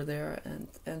vibrated over there and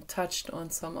touched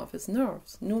on some of his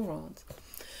neurons.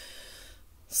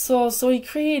 So he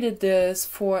created this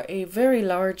for a very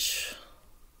large,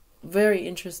 very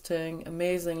interesting,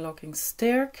 amazing looking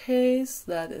staircase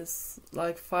that is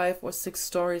like 5 or 6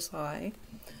 stories high,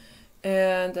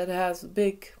 and it has a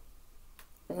big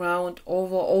round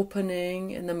oval opening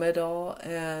in the middle,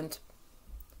 and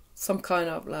some kind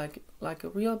of like a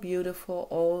real beautiful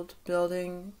old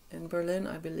building in Berlin,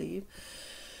 I believe.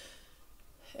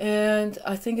 And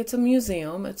I think it's a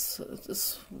museum. It's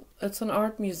an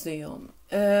art museum,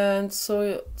 and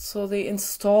so they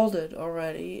installed it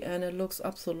already, and it looks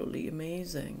absolutely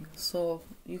amazing. So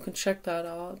you can check that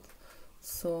out.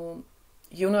 So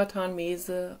Jonathan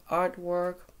Mese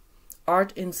artwork,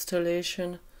 art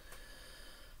installation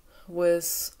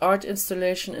with art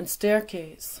installation and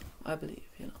staircase, I believe.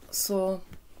 You know. So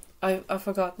I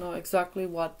forgot now exactly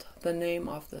what the name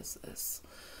of this is.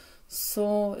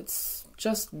 So it's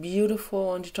just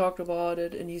beautiful, and he talked about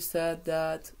it, and he said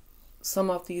that some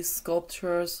of these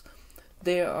sculptures,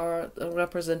 they are a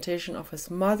representation of his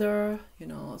mother, you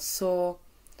know. So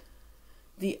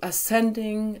the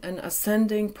ascending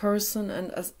person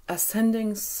and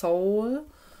ascending soul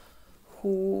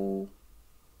who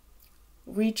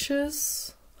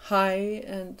reaches high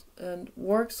and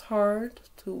works hard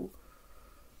to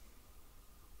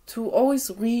always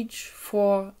reach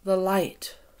for the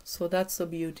light. So that's the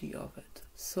beauty of it.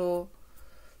 So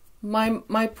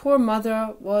my poor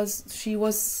mother was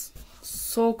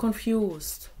so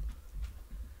confused.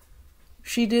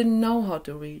 She didn't know how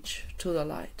to reach to the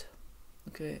light.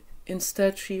 Okay.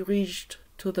 Instead she reached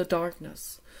to the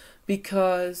darkness,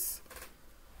 because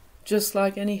just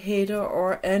like any hater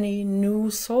or any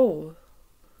new soul,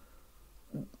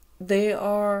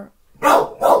 they're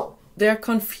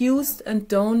confused and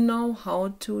don't know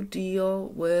how to deal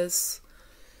with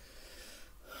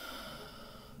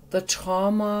the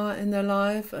trauma in their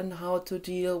life and how to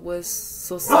deal with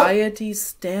society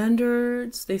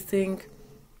standards. They think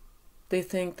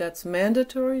that's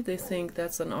mandatory. They think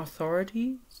that's an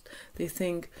authority. They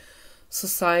think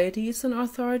society is an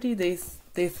authority. They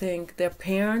think their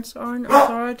parents are an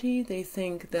authority. They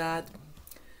think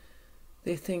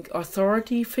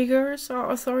authority figures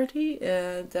are authority.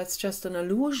 That's just an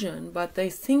illusion. But they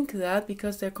think that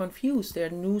because they're confused. They're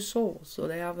new souls, so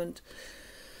they haven't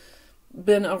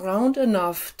been around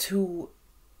enough to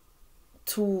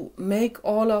make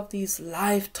all of these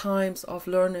lifetimes of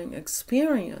learning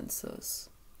experiences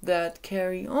that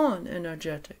carry on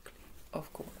energetically,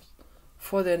 of course,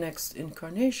 for their next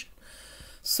incarnation.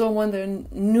 So when they're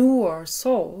newer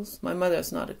souls, my mother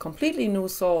is not a completely new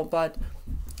soul, but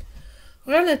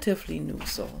relatively new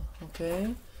soul,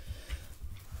 okay?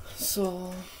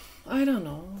 So, I don't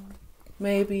know,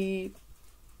 maybe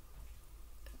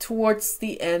towards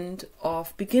the end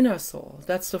of beginner soul.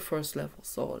 That's the first level,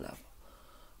 soul level.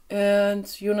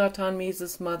 And Jonathan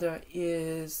Mese's mother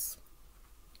is,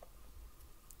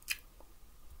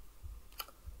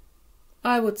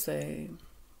 I would say,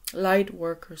 light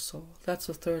worker soul. That's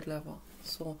the third level.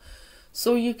 So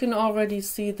you can already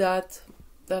see that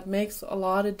makes a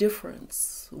lot of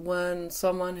difference when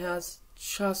someone has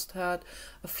just had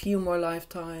a few more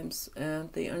lifetimes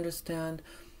and they understand,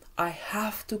 I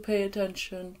have to pay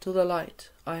attention to the light.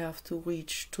 I have to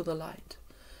reach to the light.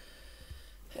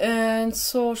 And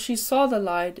so she saw the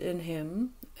light in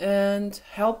him and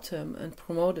helped him and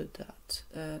promoted that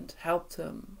and helped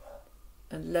him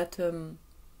and let him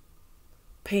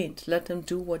paint, let him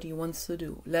do what he wants to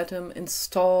do, let him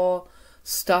install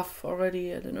stuff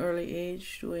already at an early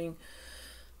age, doing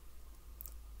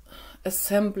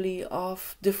assembly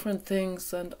of different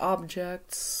things and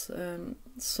objects.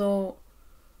 So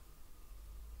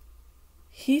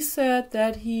he said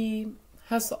that he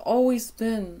has always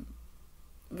been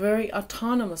very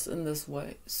autonomous in this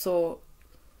way. So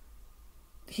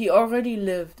he already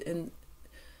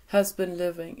has been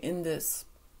living in this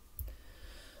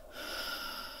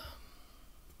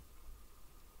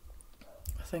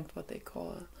I think what they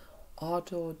call an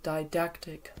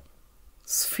autodidactic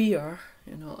sphere,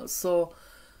 you know, so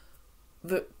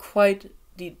quite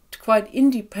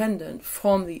independent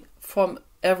from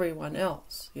everyone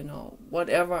else. You know,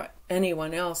 whatever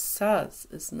anyone else says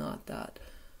is not that.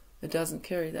 It doesn't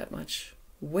carry that much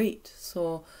weight.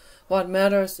 So what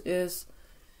matters is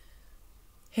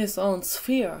his own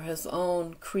sphere, his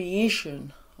own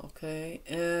creation, okay?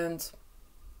 And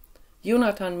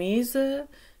Jonathan Miese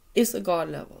is a God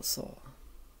level soul.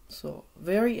 So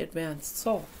very advanced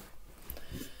soul.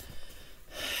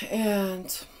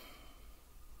 And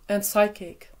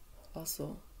psychic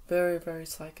also. Very, very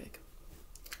psychic.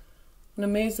 An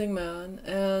amazing man.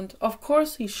 And of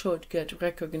course he should get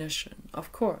recognition.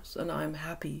 Of course. And I'm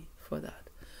happy for that.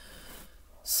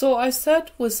 So I sat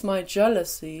with my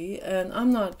jealousy, and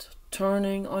I'm not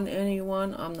turning on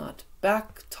anyone. I'm not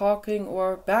back talking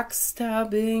or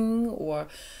backstabbing or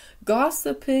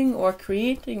gossiping or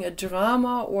creating a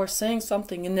drama or saying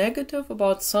something negative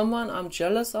about someone I'm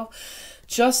jealous of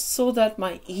just so that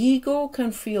my ego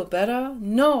can feel better.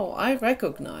 No, I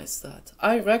recognize that.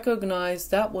 I recognize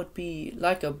that would be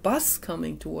like a bus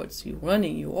coming towards you,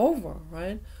 running you over,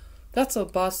 right? That's a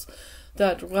bus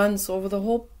that runs over the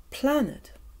whole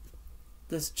planet,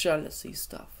 this jealousy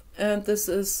stuff. And this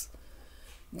is,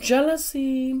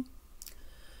 jealousy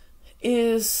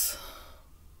is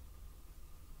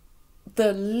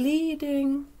the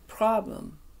leading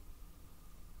problem,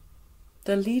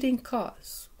 the leading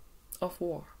cause of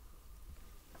war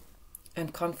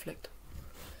and conflict.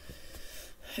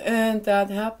 And that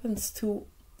happens to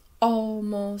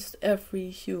almost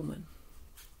every human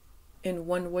in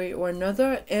one way or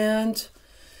another, and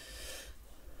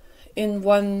in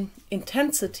one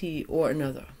intensity or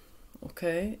another.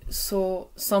 Okay, so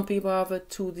some people have it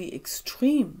to the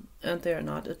extreme and they're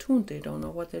not attuned, they don't know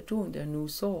what they're doing, they're new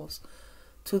souls,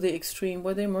 to the extreme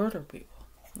where they murder people.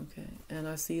 Okay, and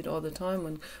I see it all the time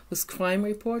when with crime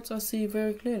reports. I see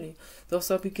very clearly those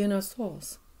are beginner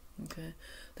souls. Okay,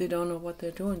 they don't know what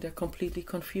they're doing, they're completely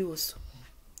confused,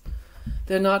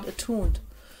 they're not attuned,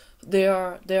 they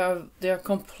are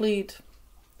complete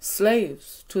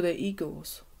slaves to their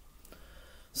egos.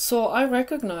 So I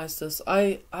recognize this.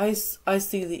 I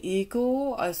see the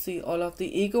ego. I see all of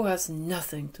the ego has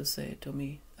nothing to say to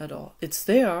me at all. It's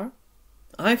there.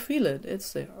 I feel it.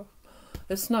 It's there.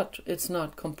 It's not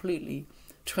completely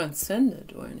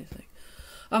transcended or anything.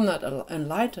 I'm not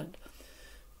enlightened.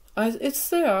 It's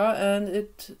there, and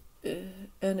it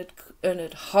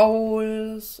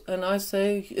howls, and I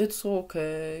say it's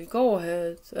okay. Go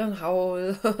ahead and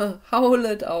howl, howl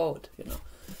it out. You know.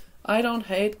 I don't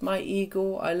hate my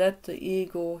ego. I let the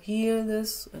ego heal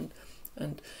this and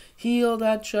heal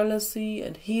that jealousy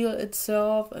and heal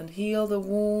itself and heal the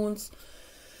wounds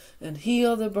and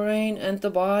heal the brain and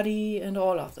the body and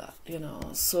all of that, you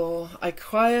know. So I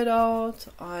cry it out,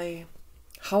 I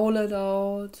howl it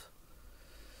out,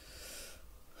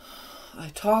 I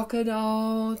talk it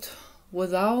out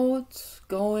without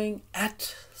going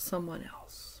at someone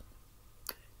else.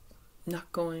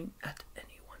 Not going at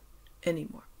anyone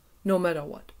anymore. No matter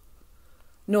what.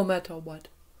 No matter what.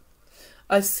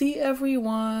 I see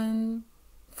everyone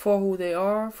for who they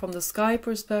are from the sky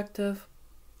perspective.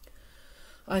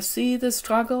 I see the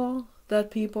struggle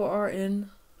that people are in.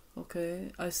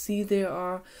 Okay. I see they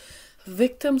are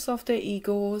victims of their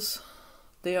egos.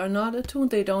 They are not attuned.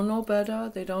 They don't know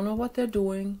better. They don't know what they're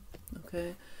doing.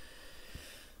 Okay.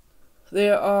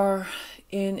 They are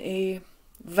in a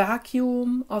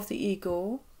vacuum of the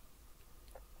ego.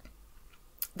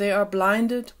 They are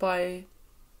blinded by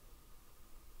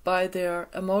their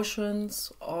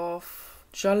emotions of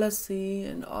jealousy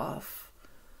and of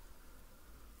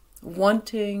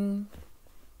wanting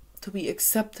to be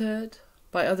accepted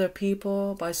by other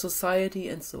people, by society,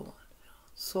 and so on.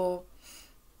 So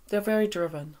they're very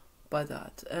driven by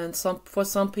that. And for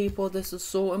some people this is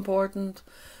so important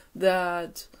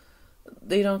that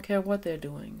they don't care what they're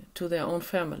doing to their own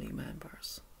family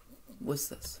members with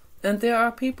this. And there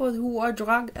are people who are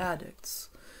drug addicts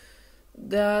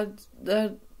that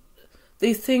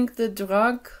they think the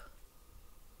drug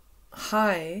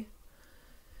high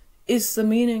is the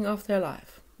meaning of their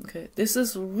life. Okay, this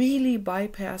is really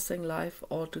bypassing life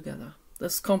altogether.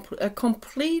 This a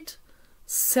complete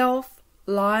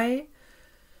self-lie,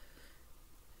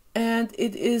 and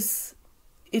it is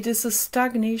a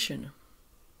stagnation.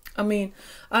 I mean,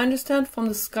 I understand from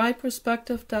the sky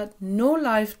perspective that no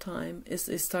lifetime is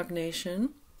a stagnation,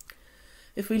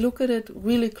 if we look at it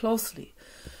really closely.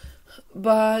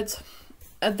 But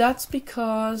that's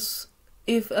because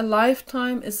if a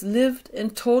lifetime is lived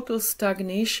in total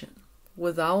stagnation,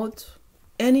 without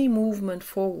any movement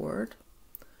forward,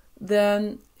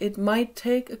 then it might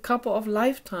take a couple of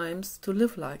lifetimes to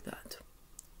live like that,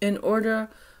 in order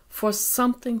for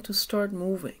something to start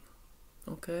moving.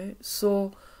 Okay,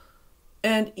 so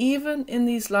And even in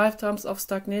these lifetimes of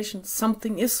stagnation,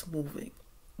 something is moving,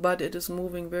 but it is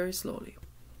moving very slowly.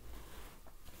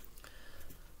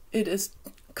 It is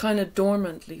kind of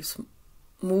dormantly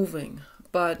moving,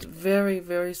 but very,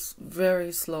 very,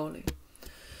 very slowly.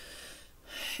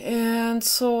 And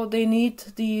so they need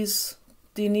these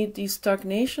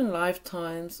stagnation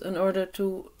lifetimes in order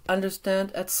to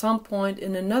understand at some point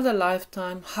in another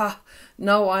lifetime,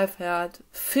 now I've had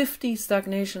 50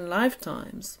 stagnation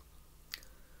lifetimes.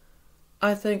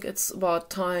 I think it's about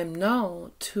time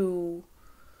now to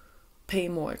pay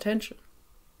more attention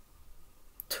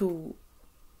to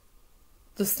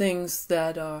the things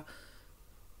that are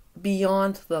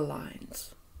beyond the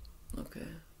lines, okay,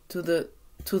 to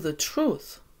the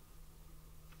truth.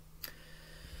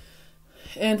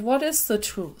 And what is the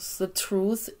truth? The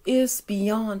truth is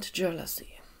beyond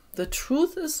jealousy. The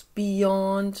truth is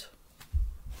beyond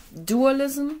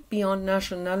dualism, beyond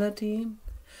nationality,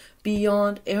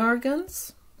 beyond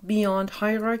arrogance, beyond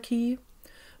hierarchy,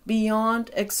 beyond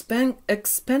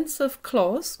expensive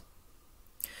clothes,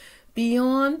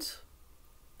 beyond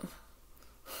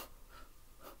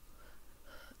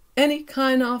any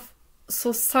kind of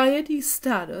society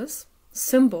status,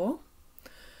 symbol.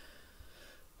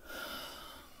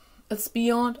 It's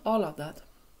beyond all of that.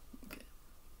 Okay.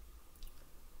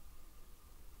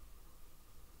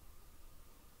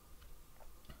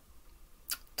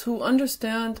 To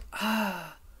understand,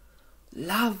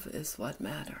 love is what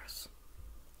matters.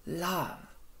 Love.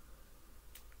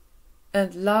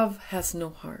 And love has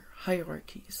no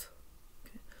hierarchies.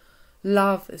 Okay.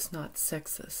 Love is not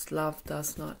sexist. Love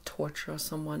does not torture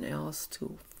someone else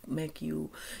to make your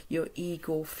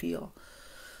ego feel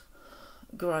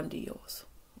grandiose.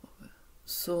 Okay.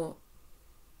 So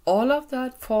all of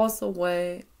that falls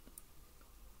away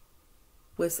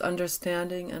with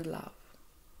understanding and love.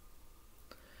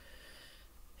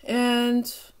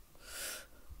 And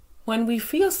when we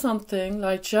feel something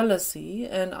like jealousy,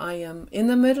 and I am in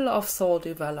the middle of soul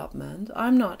development,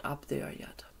 I'm not up there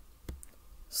yet.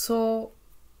 So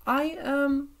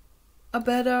I'm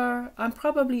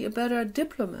probably a better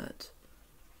diplomat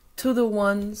to the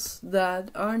ones that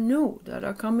are new, that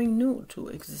are coming new to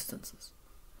existences.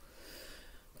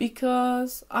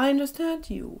 Because I understand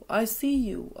you, I see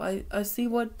you, I see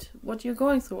what you're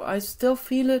going through. I still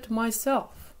feel it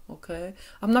myself. Okay,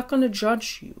 I'm not going to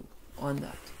judge you on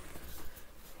that.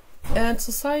 And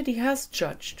society has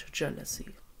judged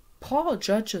jealousy. Paul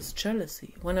judges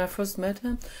jealousy. When I first met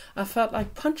him, I felt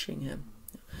like punching him,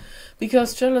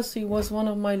 because jealousy was one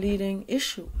of my leading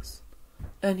issues.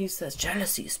 And he says,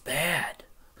 jealousy is bad.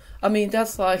 I mean,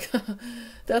 that's like,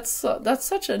 that's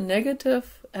such a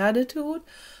negative attitude.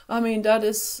 I mean,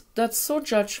 that's so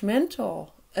judgmental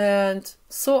and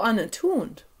so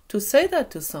unattuned to say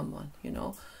that to someone, you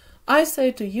know. I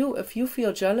say to you, if you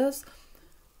feel jealous,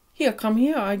 here, come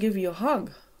here, I give you a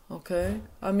hug, okay?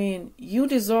 I mean, you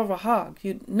deserve a hug.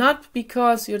 Not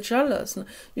because you're jealous,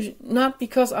 not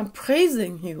because I'm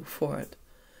praising you for it.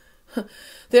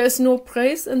 There is no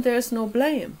praise and there is no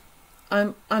blame.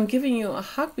 I'm giving you a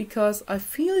hug because I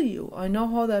feel you. I know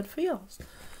how that feels.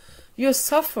 You're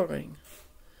suffering.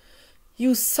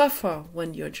 You suffer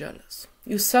when you're jealous.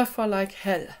 You suffer like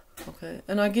hell. Okay,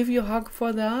 and I give you a hug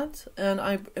for that, and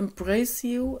I embrace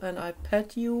you, and I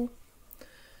pet you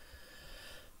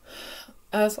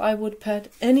as I would pet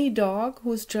any dog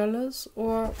who is jealous,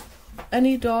 or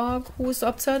any dog who is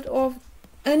upset, or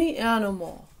any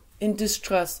animal in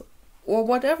distress, or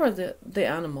whatever the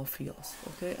animal feels.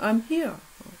 Okay, I'm here.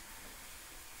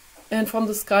 And from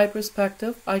the sky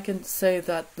perspective, I can say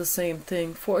that the same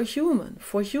thing for a human,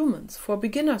 for humans, for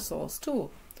beginner souls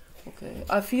too. Okay,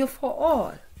 I feel for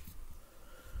all.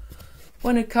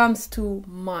 When it comes to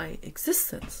my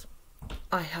existence,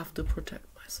 I have to protect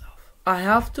myself. I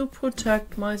have to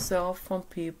protect myself from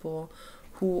people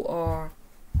who are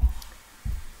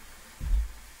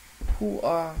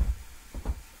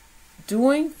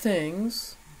doing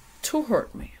things to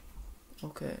hurt me.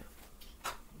 Okay.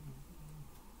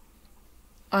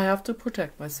 I have to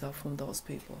protect myself from those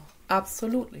people.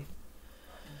 Absolutely.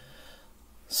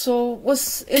 So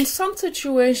in some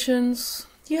situations,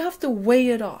 you have to weigh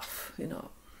it off, you know.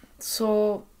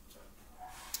 So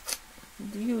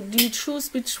do you choose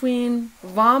between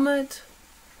vomit,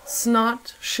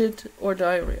 snot, shit, or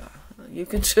diarrhea? You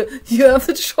can you have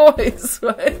the choice,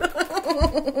 right?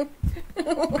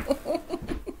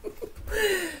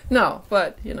 No,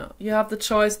 but you know, you have the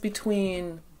choice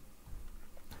between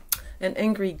an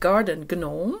angry garden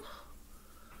gnome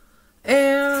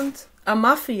and a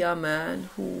mafia man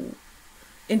who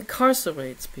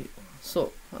incarcerates people.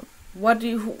 So, who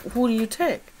do you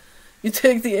take? You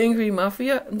take the angry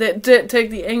mafia,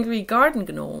 take the angry garden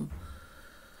gnome,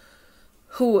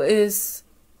 who's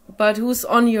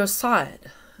on your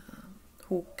side,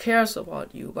 who cares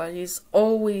about you, but he's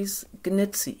always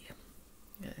gnitzy.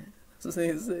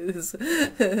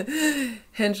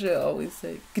 Henry always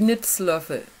say,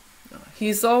 Gnitzlöffel.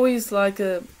 He's always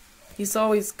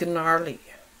gnarly,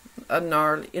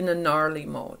 in a gnarly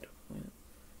mode.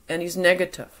 And he's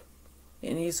negative.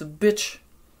 And he's a bitch.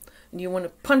 And you want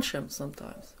to punch him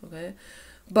sometimes, okay?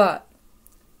 But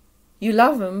you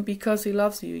love him because he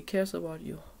loves you, he cares about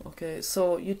you, okay?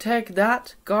 So you take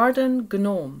that garden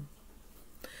gnome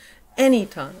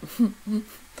anytime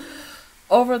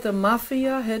over the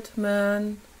mafia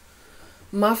hitman,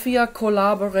 mafia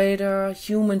collaborator,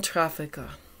 human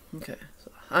trafficker, okay?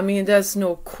 I mean, there's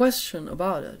no question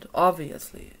about it,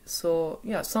 obviously. So,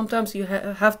 yeah, sometimes you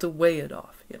have to weigh it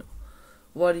off, you know.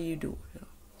 What do you do? You know?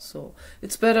 So,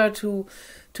 it's better to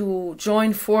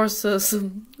join forces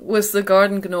with the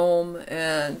garden gnome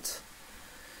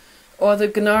or the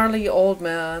gnarly old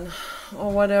man,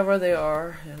 or whatever they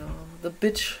are, you know, the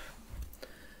bitch,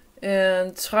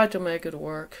 and try to make it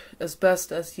work as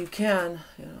best as you can,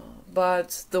 you know.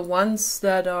 But the ones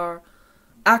that are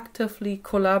actively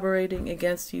collaborating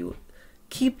against you,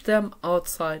 keep them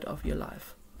outside of your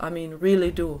life. I mean,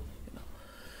 really do. You know.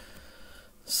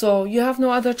 So you have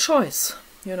no other choice.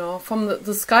 You know, from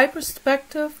the sky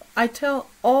perspective, I tell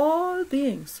all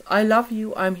beings, I love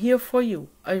you, I'm here for you.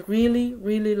 I really,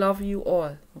 really love you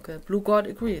all. Okay, Blue God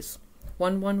agrees.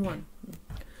 111.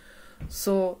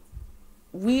 So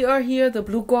we are here, the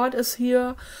Blue God is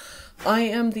here. I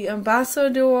am the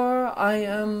ambassador. I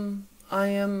am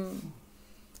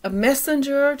a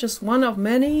messenger, just one of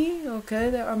many. Okay,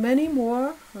 there are many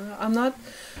more. I'm not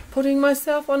putting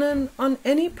myself on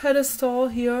any pedestal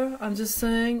here. I'm just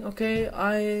saying, okay,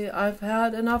 I've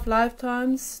had enough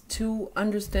lifetimes to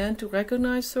understand, to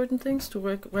recognize certain things,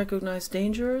 to recognize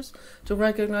dangers, to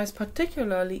recognize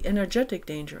particularly energetic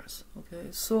dangers. Okay,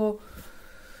 so,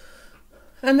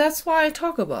 and that's why I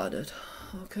talk about it.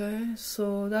 Okay,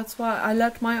 so that's why I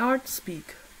let my art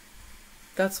speak.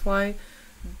 That's why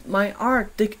my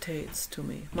art dictates to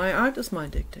me. My art is my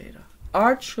dictator.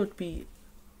 Art should be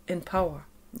in power.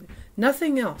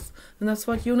 Nothing else. And that's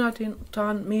what Jonathan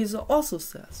Mese also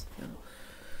says. You know.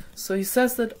 So he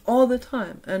says that all the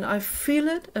time. And I feel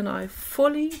it and I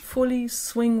fully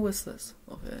swing with this.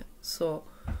 Okay. So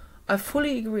I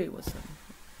fully agree with him.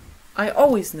 I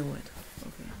always knew it.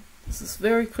 Okay. This is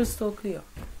very crystal clear.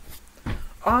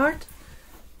 Art,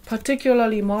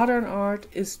 particularly modern art,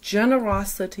 is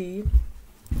generosity.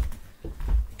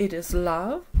 It is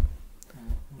love,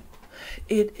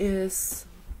 it is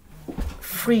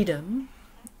freedom,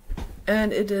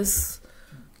 and it is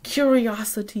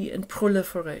curiosity and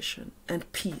proliferation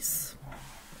and peace.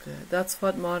 Okay, that's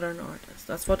what modern art is.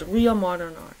 That's what real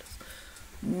modern art is.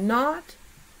 Not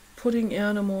putting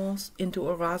animals into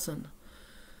a rasen.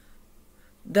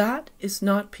 That is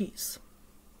not peace.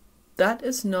 That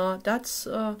is not. That's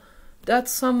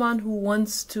someone who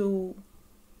wants to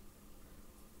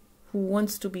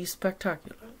be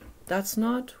spectacular. That's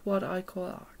not what I call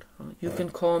art. You can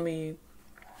call me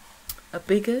a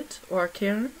bigot or a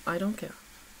Karen, I don't care.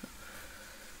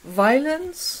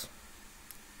 Violence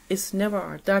is never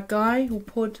art. That guy who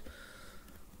put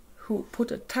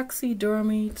a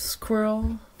taxidermied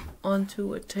squirrel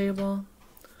onto a table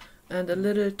and a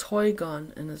little toy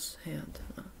gun in his hand.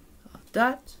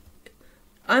 That,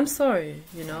 I'm sorry,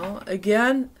 you know,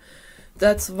 again,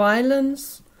 that's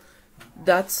violence.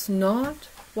 That's not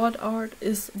what art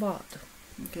is about.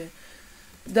 Okay,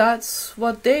 that's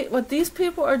what these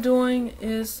people are doing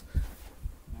is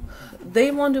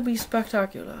they want to be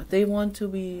spectacular. They want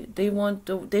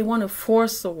to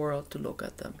force the world to look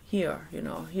at them. Here, you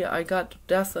know, here I got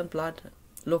death and blood.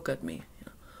 Look at me, you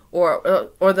know.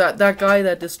 Or that guy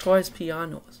that destroys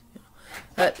pianos. You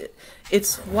know.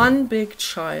 It's one big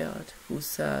child who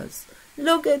says,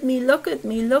 "Look at me, look at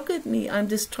me, look at me! I'm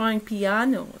destroying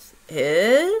pianos."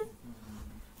 Eh?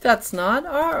 That's not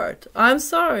art. I'm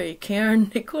sorry,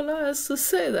 Karen Nicola has to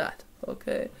say that.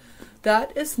 Okay,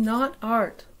 that is not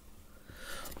art.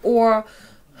 Or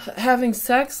having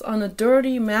sex on a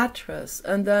dirty mattress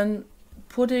and then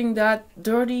putting that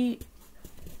dirty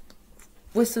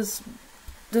with this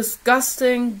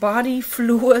disgusting body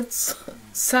fluids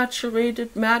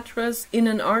saturated mattress in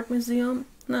an art museum?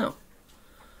 No.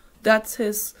 That's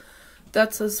his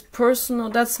personal,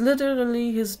 that's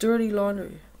literally his dirty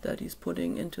laundry that he's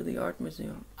putting into the art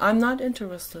museum. I'm not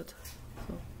interested.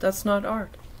 So that's not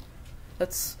art.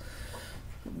 That's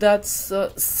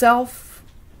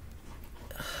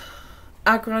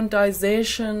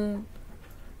self-aggrandization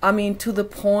I mean, to the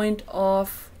point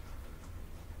of,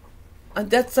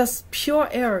 that's just pure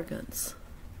arrogance.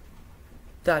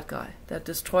 That guy that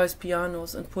destroys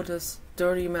pianos and put his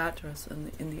dirty mattress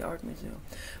in the art museum.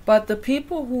 But the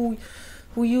people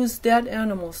who use dead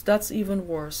animals, that's even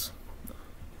worse.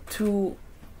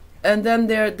 And then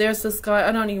there's this guy,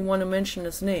 I don't even want to mention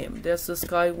his name. There's this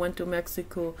guy who went to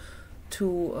Mexico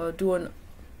to do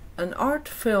an art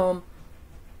film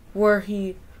where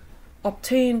he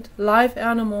obtained live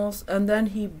animals and then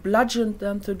he bludgeoned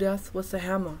them to death with a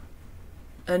hammer.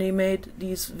 And he made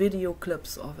these video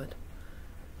clips of it.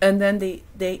 And then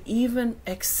they even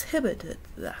exhibited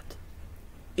that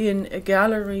in a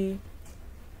gallery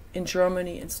in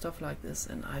Germany and stuff like this.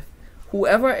 And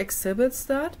whoever exhibits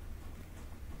that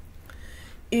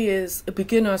is a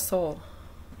beginner soul.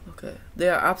 Okay, they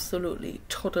are absolutely,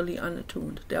 totally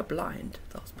unattuned. They're blind,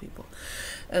 those people.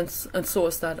 And so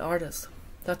is that artist.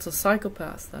 That's a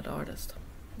psychopath, that artist.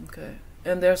 Okay,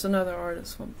 and there's another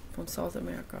artist from South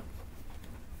America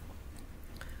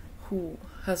who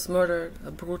has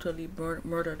brutally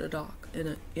murdered a dog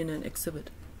in an exhibit.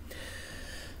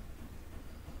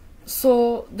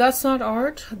 So that's not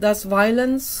art, that's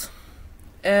violence,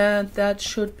 and that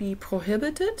should be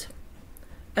prohibited,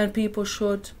 and people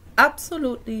should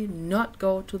absolutely not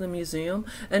go to the museum,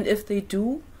 and if they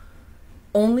do,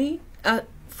 only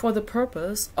for the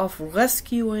purpose of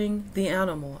rescuing the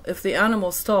animal, if the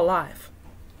animal's still alive.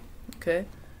 Okay?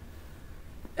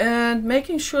 And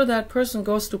making sure that person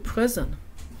goes to prison.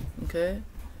 Okay?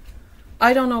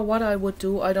 I don't know what I would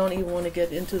do. I don't even want to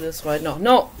get into this right now.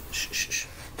 No! Shh, shh, shh.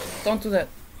 Don't do that.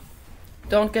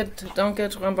 Don't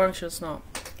get rambunctious now.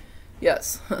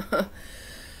 Yes.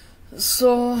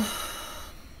 So,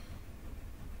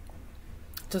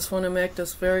 just want to make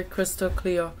this very crystal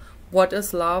clear. What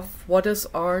is love? What is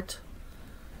art?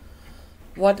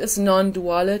 What is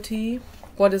non-duality?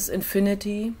 What is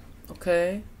infinity?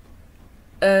 Okay?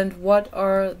 And what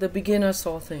are the beginner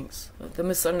soul things? The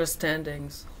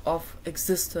misunderstandings of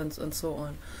existence and so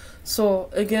on. So,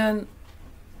 again,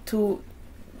 to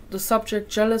the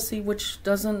subject jealousy, which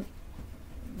does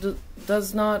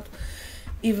not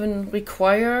even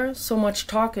require so much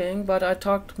talking, but I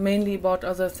talked mainly about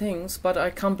other things, but I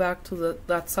come back to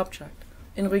that subject.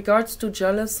 In regards to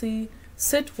jealousy,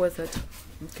 sit with it.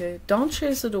 Okay? Don't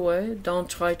chase it away. Don't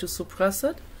try to suppress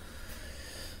it.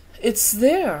 It's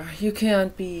there. You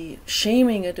can't be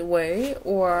shaming it away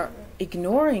or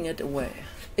ignoring it away.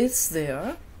 It's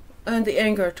there. And the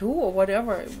anger too, or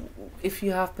whatever. If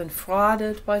you have been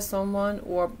frauded by someone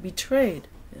or betrayed.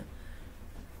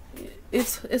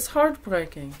 It's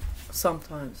heartbreaking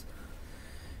sometimes.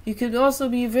 You could also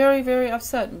be very, very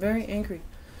upset and very angry.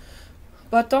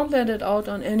 But don't let it out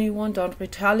on anyone. Don't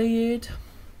retaliate.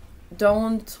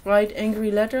 Don't write angry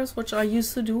letters, which I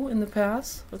used to do in the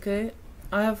past. Okay,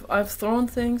 I've thrown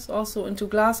things also into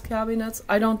glass cabinets.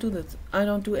 I don't do that. I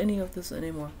don't do any of this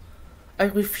anymore. I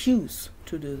refuse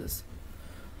to do this.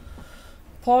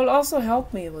 Paul also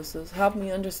helped me with this. Helped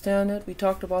me understand it. We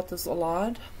talked about this a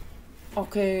lot.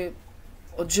 Okay,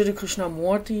 Jiddu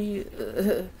Krishnamurti.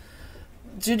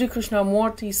 Jiddu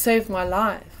Krishnamurti saved my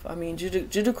life. I mean,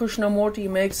 Jiddu Krishnamurti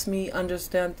makes me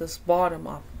understand this bottom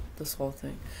up, this whole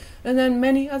thing. And then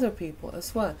many other people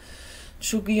as well.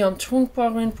 Chogyam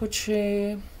Trungpa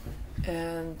Rinpoche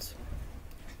and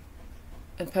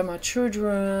Pema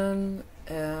Chodron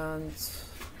and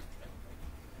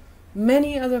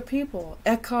many other people.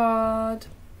 Eckhart,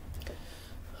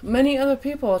 many other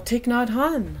people. Thich Nhat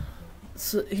Hanh.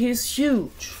 So he's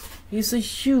huge. He's a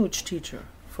huge teacher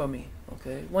for me.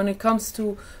 Okay, when it comes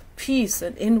to peace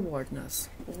and inwardness,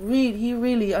 he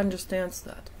really understands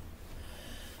that.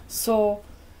 So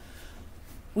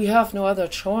we have no other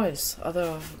choice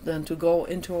other than to go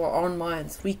into our own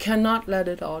minds. We cannot let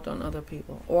it out on other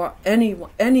people or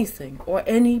anything or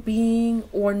any being,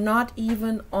 or not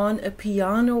even on a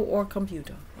piano or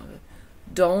computer. Okay?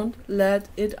 Don't let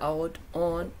it out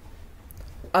on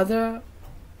other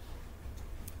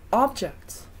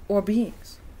objects or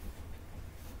beings.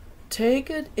 Take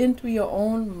it into your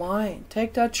own mind.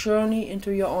 Take that journey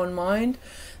into your own mind.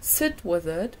 Sit with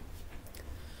it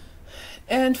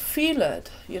and feel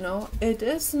it. You know, it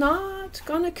is not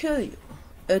gonna kill you.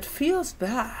 It feels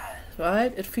bad,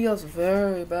 right? It feels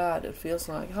very bad. It feels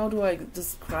like, how do I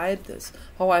describe this?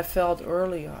 How I felt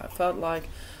earlier. I felt like,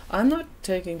 I'm not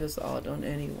taking this out on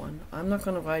anyone. I'm not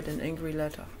gonna write an angry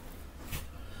letter.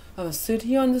 I'm gonna sit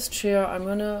here on this chair. I'm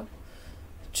gonna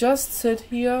just sit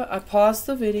here. I paused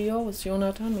the video with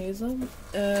Jonathan Mese,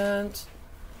 and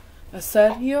I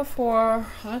sat here for,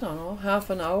 I don't know, half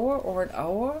an hour or an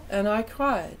hour, and I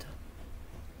cried.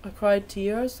 I cried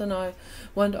tears, and I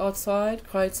went outside,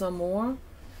 cried some more.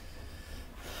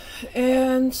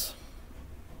 And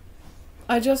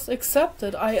I just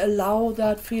accepted. I allow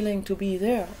that feeling to be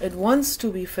there. It wants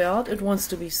to be felt. It wants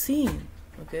to be seen.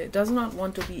 Okay, it does not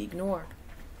want to be ignored.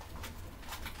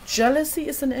 Jealousy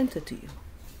is an entity,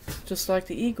 just like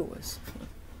the ego is.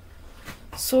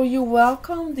 So you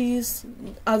welcome these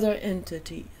other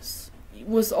entities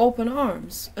with open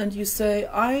arms, and you say,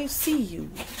 I see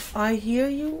you, I hear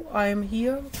you, I am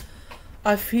here,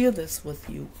 I feel this with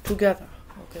you, together.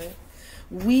 Okay,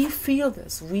 we feel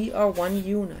this, we are one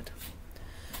unit.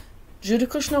 Jiddu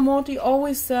Krishnamurti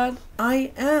always said,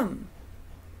 I am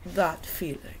that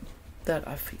feeling that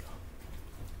I feel.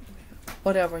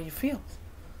 Whatever he feels.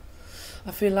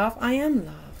 I feel love, I am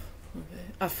love. Okay.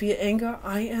 I feel anger,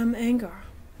 I am anger.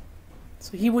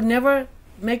 So he would never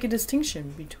make a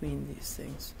distinction between these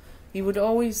things. He would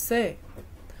always say,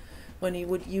 when he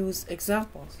would use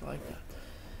examples like that,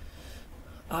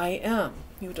 I am.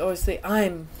 He would always say,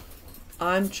 I'm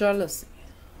jealousy.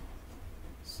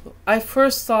 So I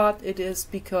first thought it is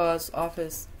because of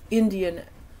his Indian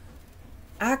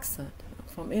accent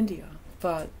from India,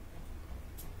 but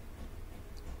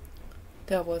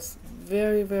that was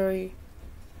very, very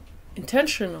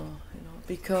intentional,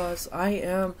 because I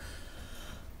am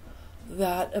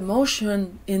that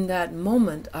emotion in that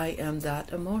moment. I am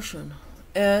that emotion,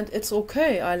 and it's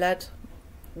okay.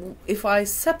 If I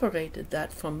separated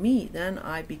that from me, then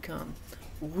I become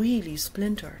really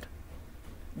splintered.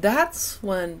 That's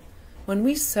when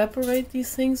we separate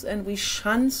these things and we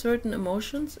shun certain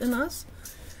emotions in us.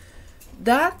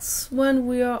 That's when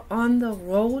we are on the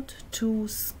road to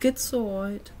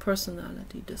schizoid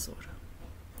personality disorder.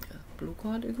 Yeah, Blue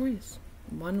Card agrees.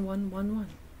 1111.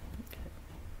 Okay.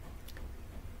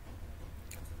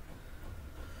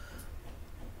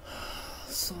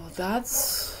 So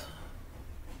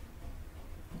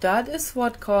that is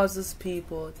what causes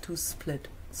people to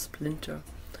splinter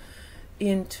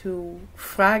into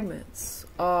fragments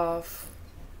of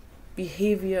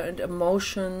behavior and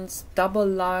emotions, double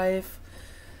life,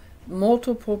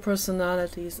 multiple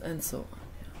personalities, and so on.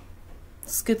 Yeah.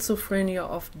 Schizophrenia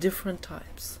of different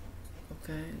types.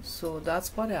 Okay, so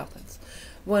that's what happens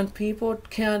when people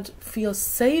can't feel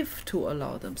safe to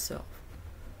allow themselves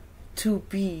to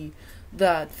be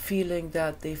that feeling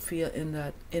that they feel in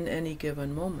any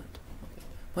given moment. Okay.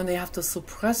 When they have to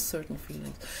suppress certain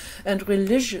feelings, and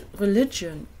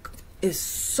religion is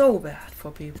so bad for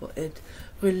people.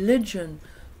 Religion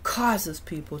causes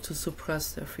people to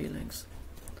suppress their feelings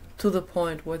to the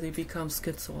point where they become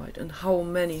schizoid. And how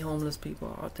many homeless people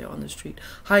are out there on the street,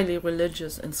 highly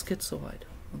religious and schizoid.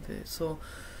 Okay, so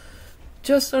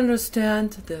just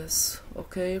understand this.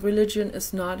 Okay, religion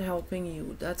is not helping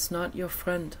you. That's not your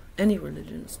friend. Any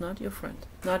religion is not your friend.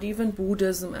 Not even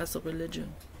Buddhism as a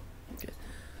religion. Okay.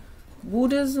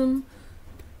 Buddhism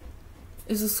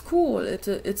is a school.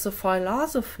 It's a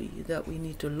philosophy that we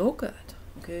need to look at.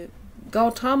 Okay,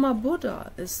 Gautama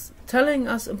Buddha is telling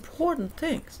us important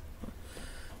things.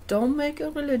 Don't make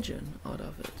a religion out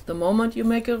of it. The moment you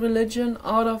make a religion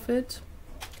out of it,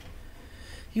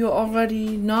 you're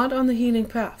already not on the healing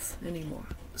path anymore.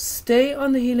 Stay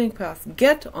on the healing path.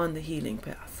 Get on the healing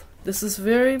path. This is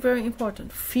very, very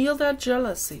important. Feel that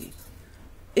jealousy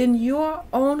in your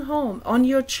own home, on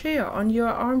your chair, on your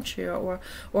armchair or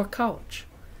couch.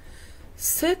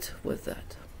 Sit with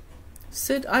that.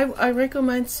 Sit. I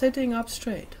recommend sitting up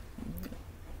straight.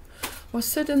 Or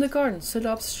sit in the garden. Sit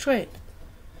up straight.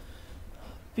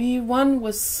 Be one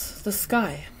with the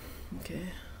sky. Okay.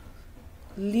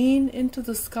 Lean into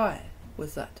the sky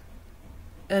with that.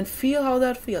 And feel how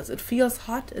that feels. It feels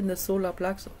hot in the solar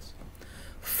plexus.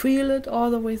 Feel it all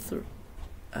the way through.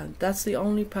 And that's the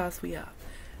only path we have.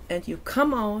 And you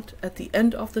come out at the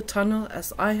end of the tunnel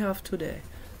as I have today.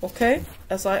 Okay?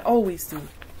 As I always do.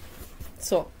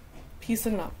 So, peace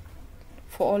and love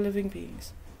for all living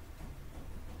beings.